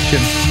injection.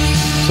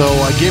 So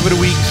I gave it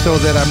a week so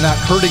that I'm not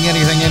hurting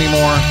anything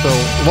anymore. So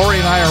Lori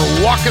and I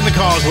are walking the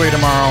causeway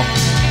tomorrow.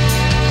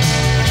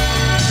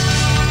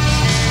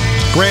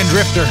 Grand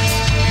Drifter.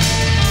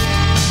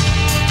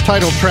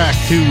 Title track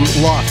to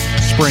Lost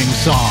Spring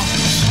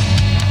Songs.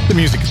 The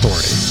Music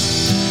Authority.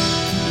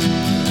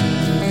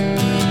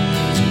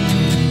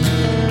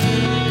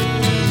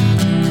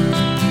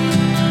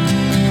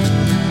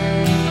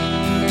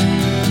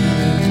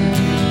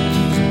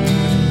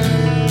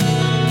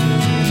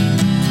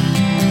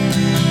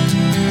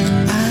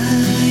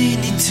 I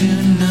need to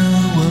know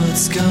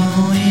what's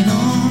going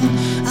on.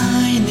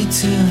 I need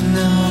to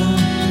know.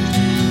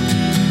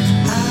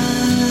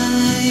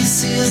 I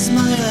see a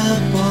smile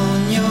up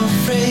on your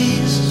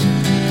face.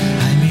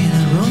 I'm in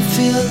a room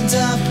filled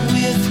up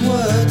with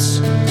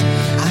words.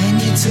 I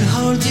need to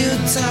hold you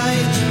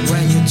tight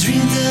when you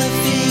dream the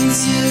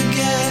things you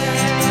get.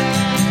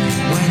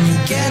 When you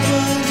get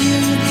what you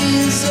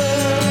deserve.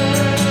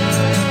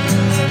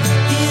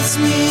 It's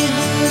me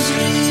who's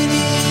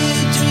really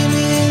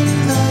dreaming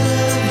all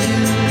of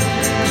you.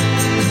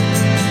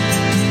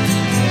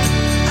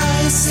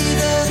 I see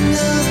that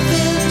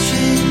nothing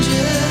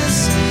changes,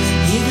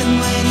 even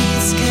when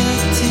it's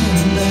getting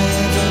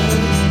better.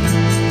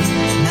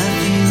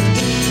 Nothing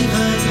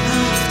even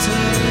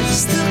after,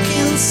 stuck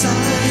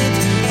inside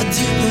a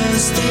deeper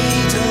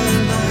state of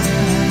mind.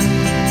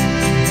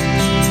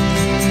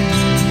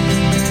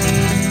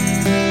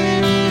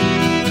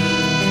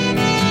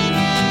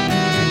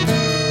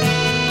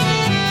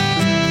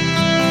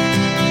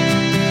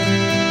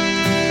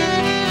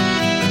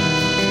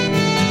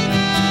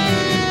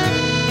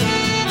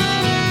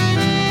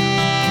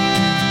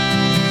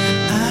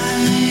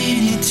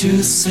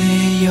 To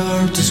say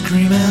or to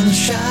scream and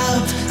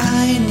shout,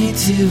 I need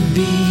to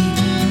be.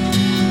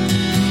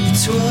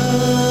 It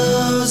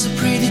was a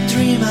pretty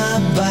dream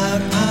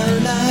about our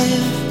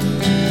life.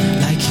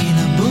 Like in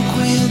a book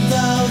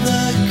without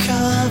a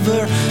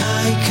cover,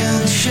 I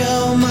can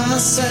show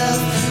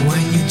myself.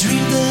 When you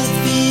dream the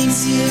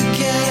things you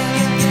get,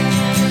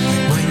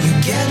 when you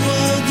get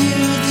what you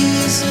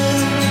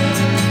deserve.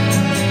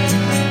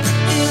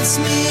 It's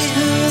me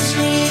who's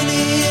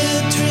really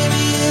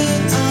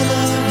dreaming all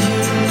of you.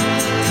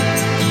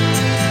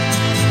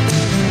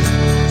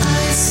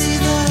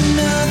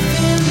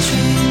 Nothing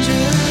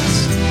changes,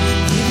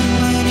 even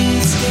when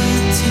it's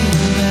getting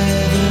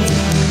better.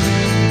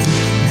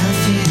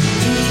 Nothing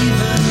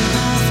even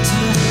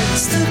after,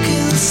 stuck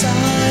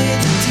inside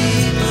the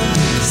deeper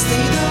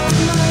state of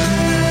mind.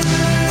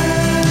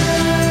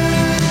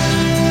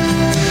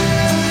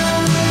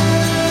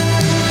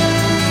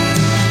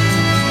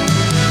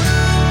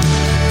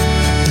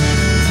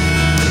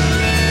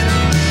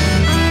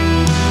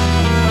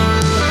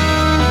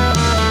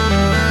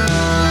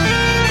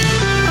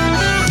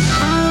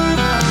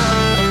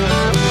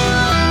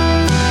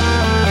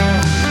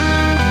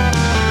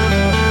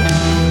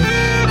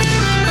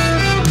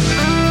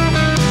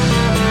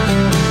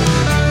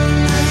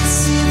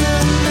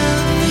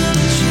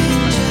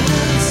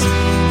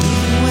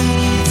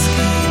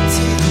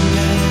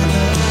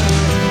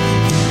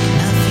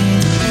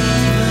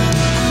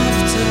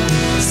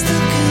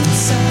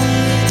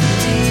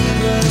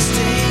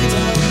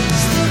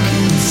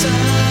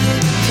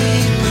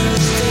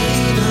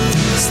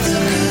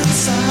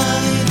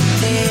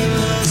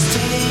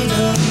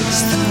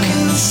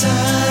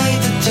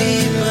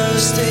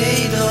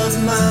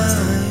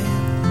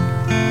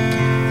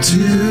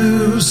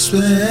 To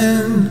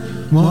spend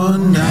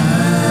one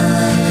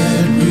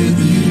night with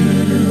you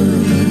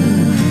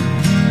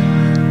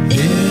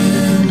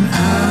in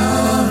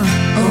our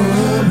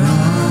old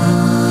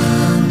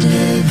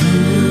rendezvous.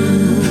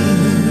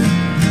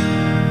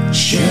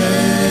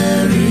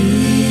 Sherry,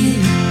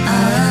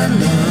 I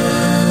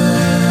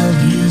love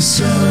you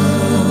so.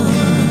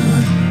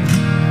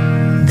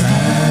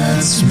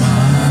 That's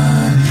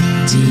my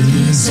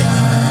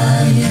desire.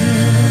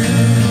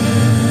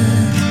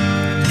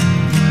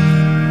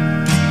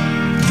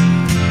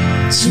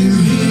 To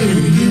hear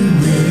you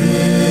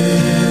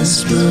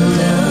whisper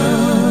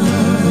love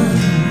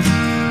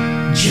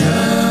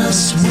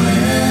just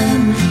when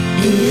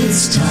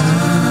it's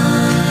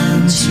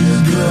time to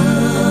go.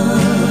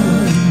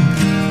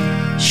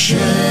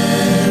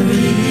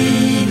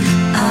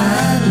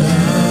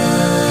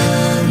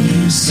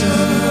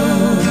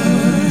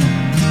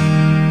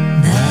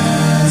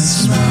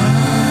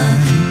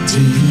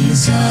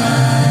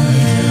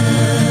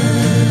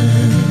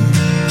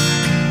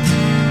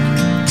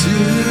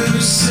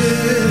 sip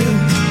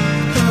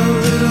a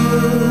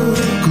little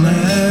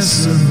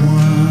glass of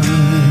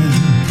wine.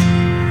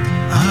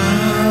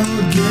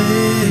 I'll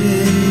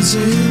gaze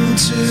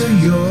into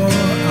your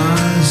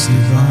eyes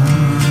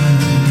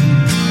divine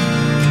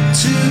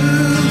to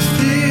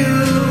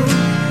feel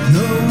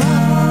the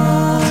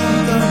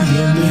warmth of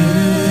your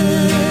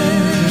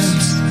lips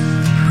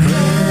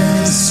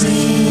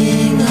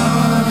pressing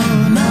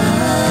on mine,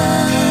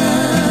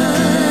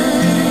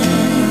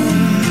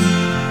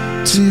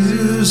 to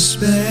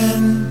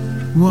spend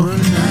one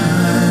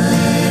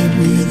night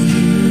with you.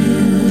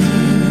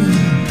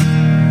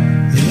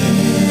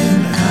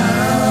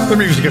 The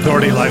Music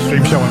Authority live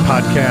stream show and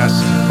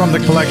podcast from the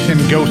collection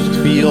Ghost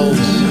Fields,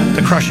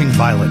 The Crushing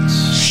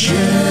Violets.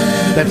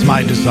 That's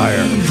my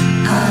desire.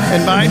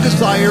 And my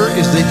desire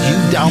is that you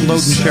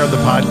download and share the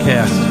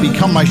podcast,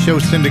 become my show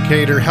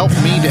syndicator, help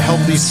me to help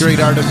these great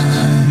artists.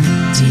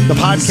 The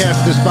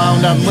podcast is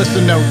found on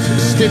Listen Notes,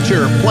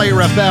 Stitcher, Player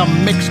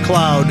FM,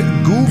 Mixcloud,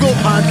 Google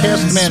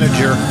Podcast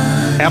Manager,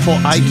 Apple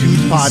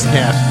iTunes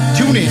Podcast,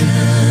 TuneIn,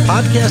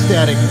 Podcast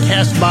Addict,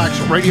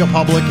 CastBox, Radio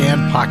Public,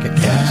 and Pocket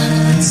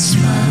Cast.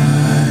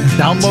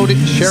 Download it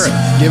and share it.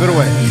 Give it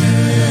away.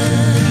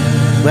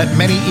 Let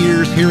many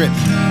ears hear it.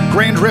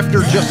 Grand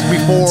Drifter just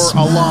before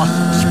a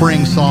Lost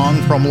Spring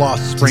song from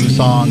Lost Spring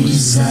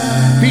Songs.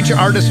 Feature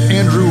artist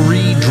Andrew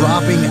Reed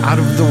dropping Out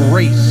of the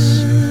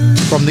Race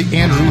from the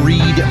Andrew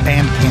Reed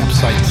Bandcamp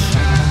site.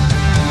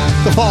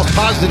 The False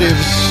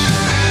Positives,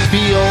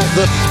 Feel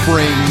the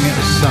Spring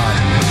Sun.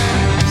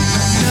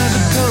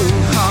 Another cold,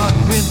 hard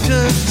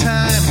winter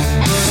time,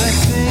 but I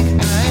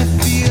think I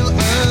feel a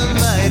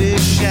light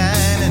is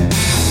shining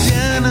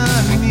down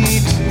on me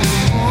to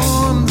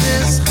warm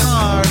this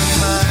heart of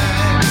mine.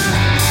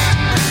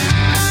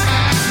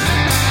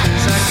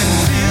 'Cause I can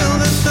feel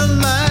that the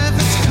life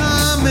is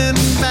coming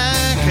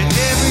back, and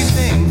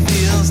everything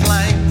feels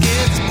like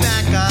it's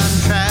back on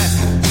track.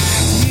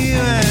 You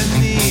and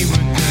me, we're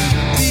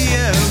gonna be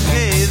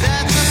okay,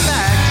 that's a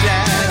fact,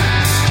 Jack.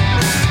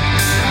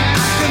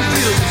 I can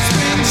feel the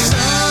spring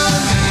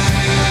sun.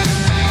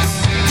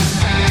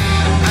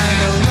 I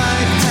know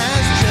life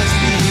has just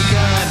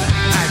begun.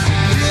 I can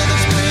feel the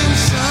spring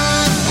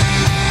sun.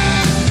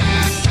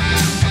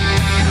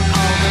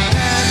 All the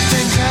bad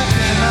things have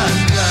been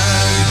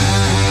undone.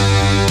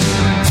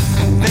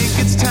 Think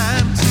it's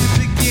time to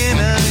begin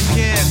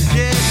again.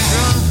 Get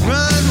drunk,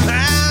 run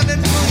round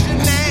and push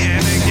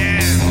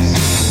shenanigans.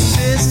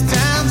 This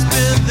town's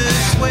been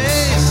this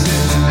way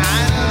since I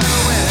don't know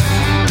when.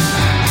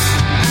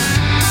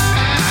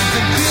 I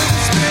can feel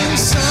the spring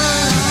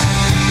sun.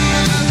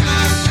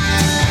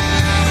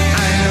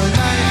 I know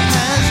life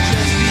has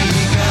just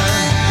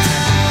begun.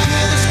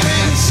 Feel the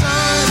spring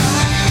sun.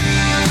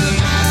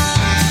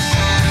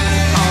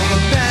 All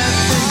the bad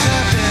things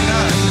have been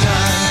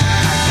undone.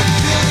 I can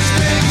feel the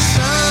spring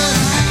sun.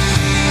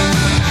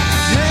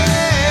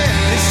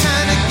 Yeah, it's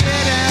time to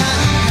get out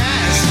and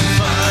have some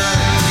fun.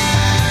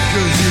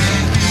 'Cause if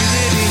you feel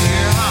it in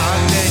your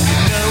heart, then you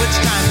know it's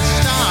time to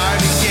start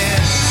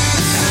again.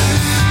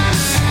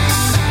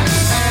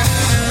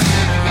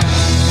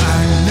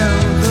 I know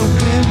the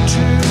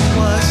winter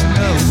was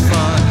no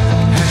fun.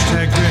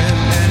 Hashtag grim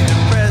and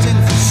depressing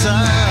for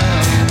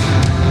some.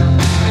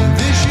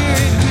 This year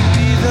it could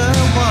be the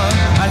one.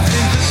 I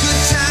think the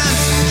good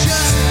times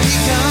just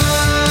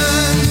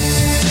begun.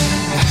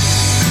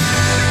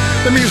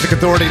 The Music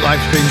Authority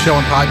live stream show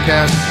and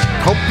podcast.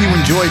 Hope you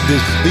enjoyed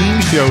this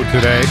theme show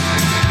today.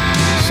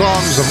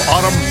 Songs of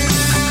autumn,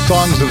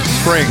 songs of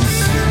spring.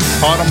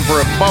 Autumn for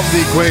above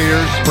the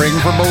equator, spring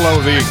for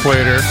below the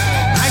equator.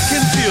 I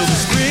can feel the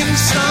spring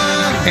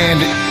sun.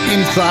 And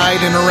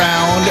inside and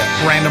around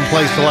random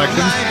play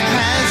selections.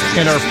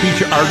 And our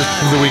feature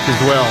artists of the week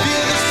as well.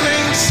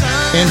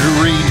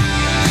 Andrew Reed,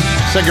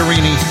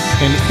 Segarini,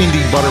 and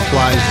Indie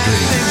Butterflies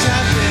Dream.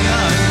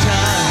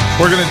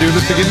 We're going to do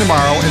this again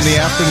tomorrow in the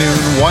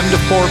afternoon, 1 to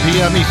 4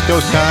 p.m. East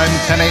Coast time,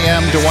 10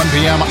 a.m. to 1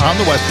 p.m. on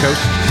the West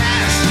Coast.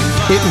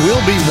 It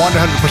will be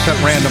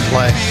 100% random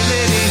play.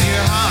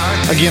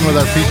 Again with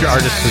our feature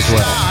artists as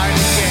well.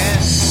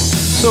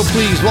 So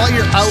please, while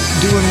you're out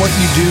doing what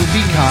you do,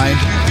 be kind.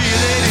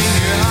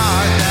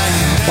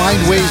 Find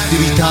ways to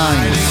be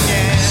kind.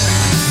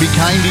 Be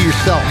kind to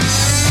yourself.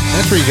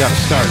 That's where you got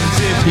to start.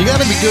 You got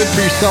to be good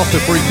for yourself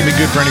before you can be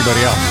good for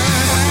anybody else.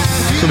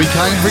 So be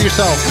kind for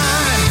yourself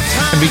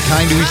and be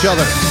kind to each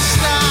other.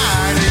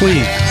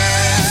 Please,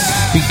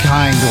 be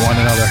kind to one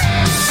another.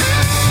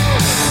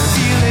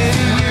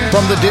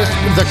 From the disc,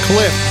 The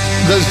Cliff,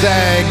 The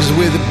Zags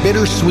with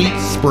Bittersweet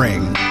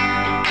Spring.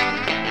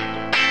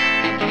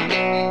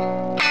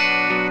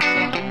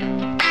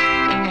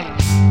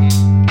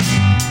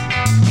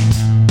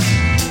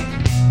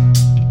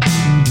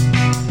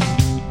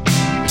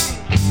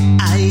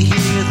 I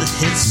hear the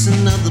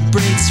hissing of the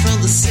brakes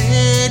from the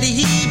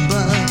city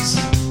bus.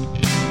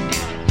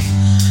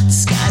 The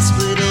sky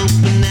split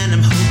open and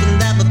I'm hoping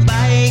that my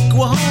bike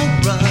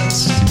won't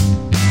rust.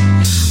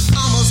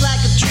 Almost like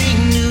a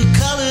dream, new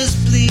colors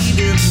bleed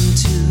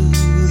into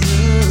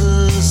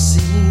the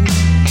scene.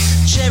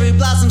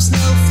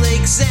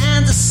 makes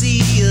and a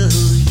sea of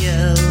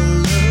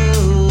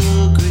yellow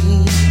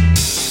green.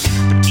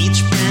 But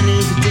each brand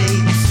new day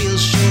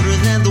feels shorter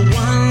than the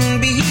one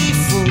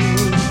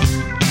before.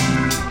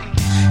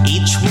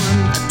 Each one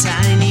a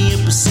tinier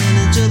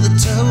percentage of the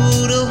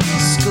total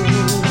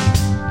score.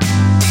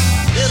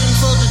 Living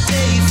for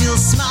today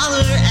feels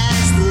smaller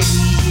as the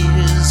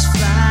years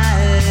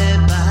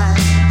fly by.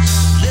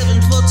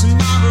 Living for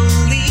tomorrow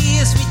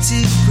leaves me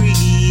too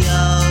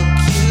preoccupied.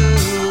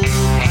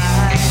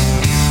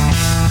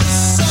 The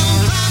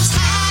sun climbs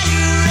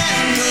higher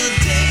and the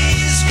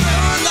days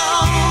grow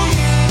long.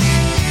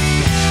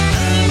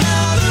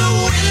 Another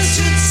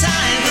winter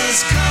time has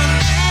come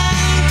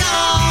and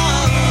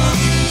gone.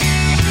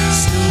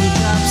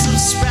 Snowdrops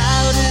have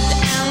sprouted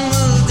and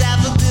the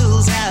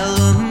daffodils have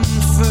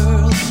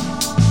unfurled.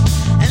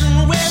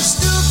 And we're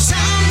still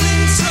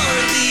tumbling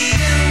toward the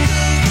end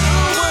of the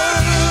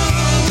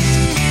world.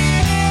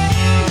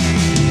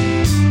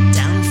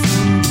 Down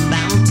from the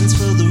mountains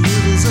flow the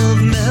rivers of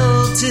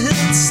melted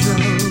snow.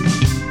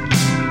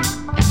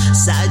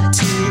 Side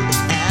to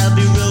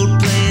Abbey Road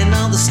playing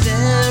on the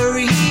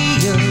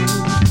stereo.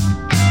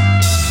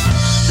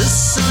 The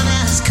sun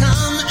has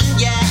come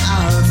and yeah,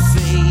 our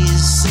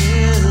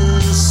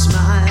faces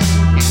smile.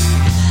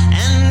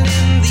 And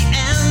in the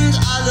end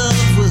our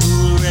love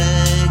will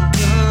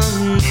reconcile.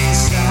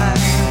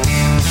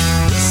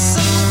 The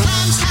sun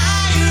climbs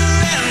higher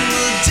and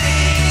the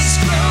days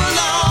grow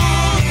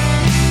long.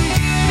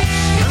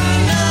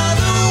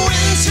 Another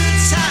winter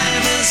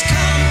time has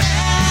come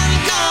and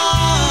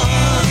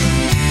gone.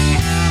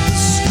 The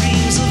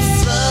streams have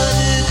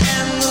flooded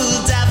and the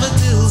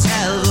daffodils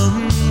have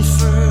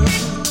unfurled.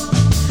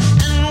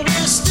 And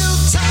we're still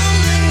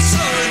tumbling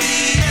toward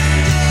the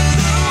end of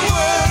the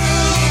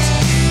world.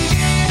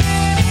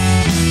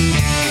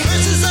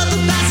 Verses of the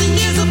passing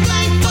years are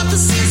blank, but the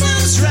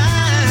season's right.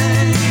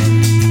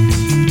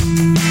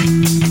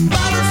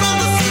 Borrowed from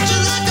the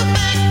future like a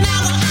bank, now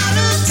we're out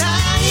of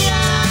time.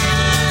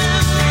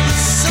 The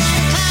sun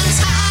climbs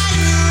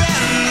higher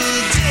and the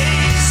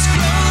days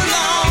grow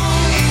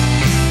long.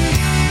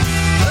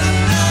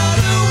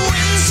 Another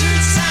winter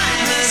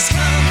time has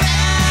come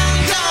and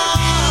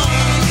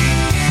gone.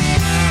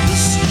 The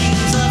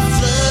streams are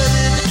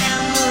flooded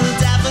and the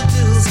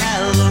daffodils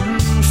have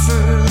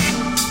unfurled.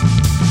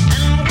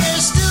 And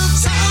we're still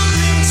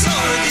tumbling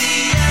toward the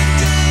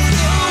end of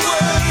the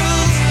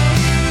world.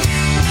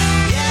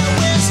 Yeah,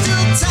 we're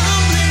still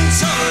tumbling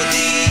toward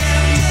the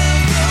end of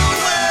the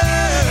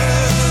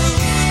world.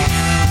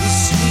 The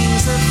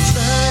streams are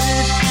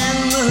flooded and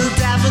the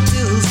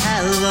daffodils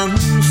have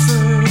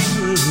unfurled.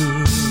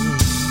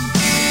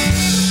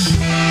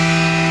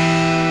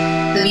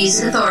 The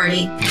Music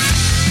Authority.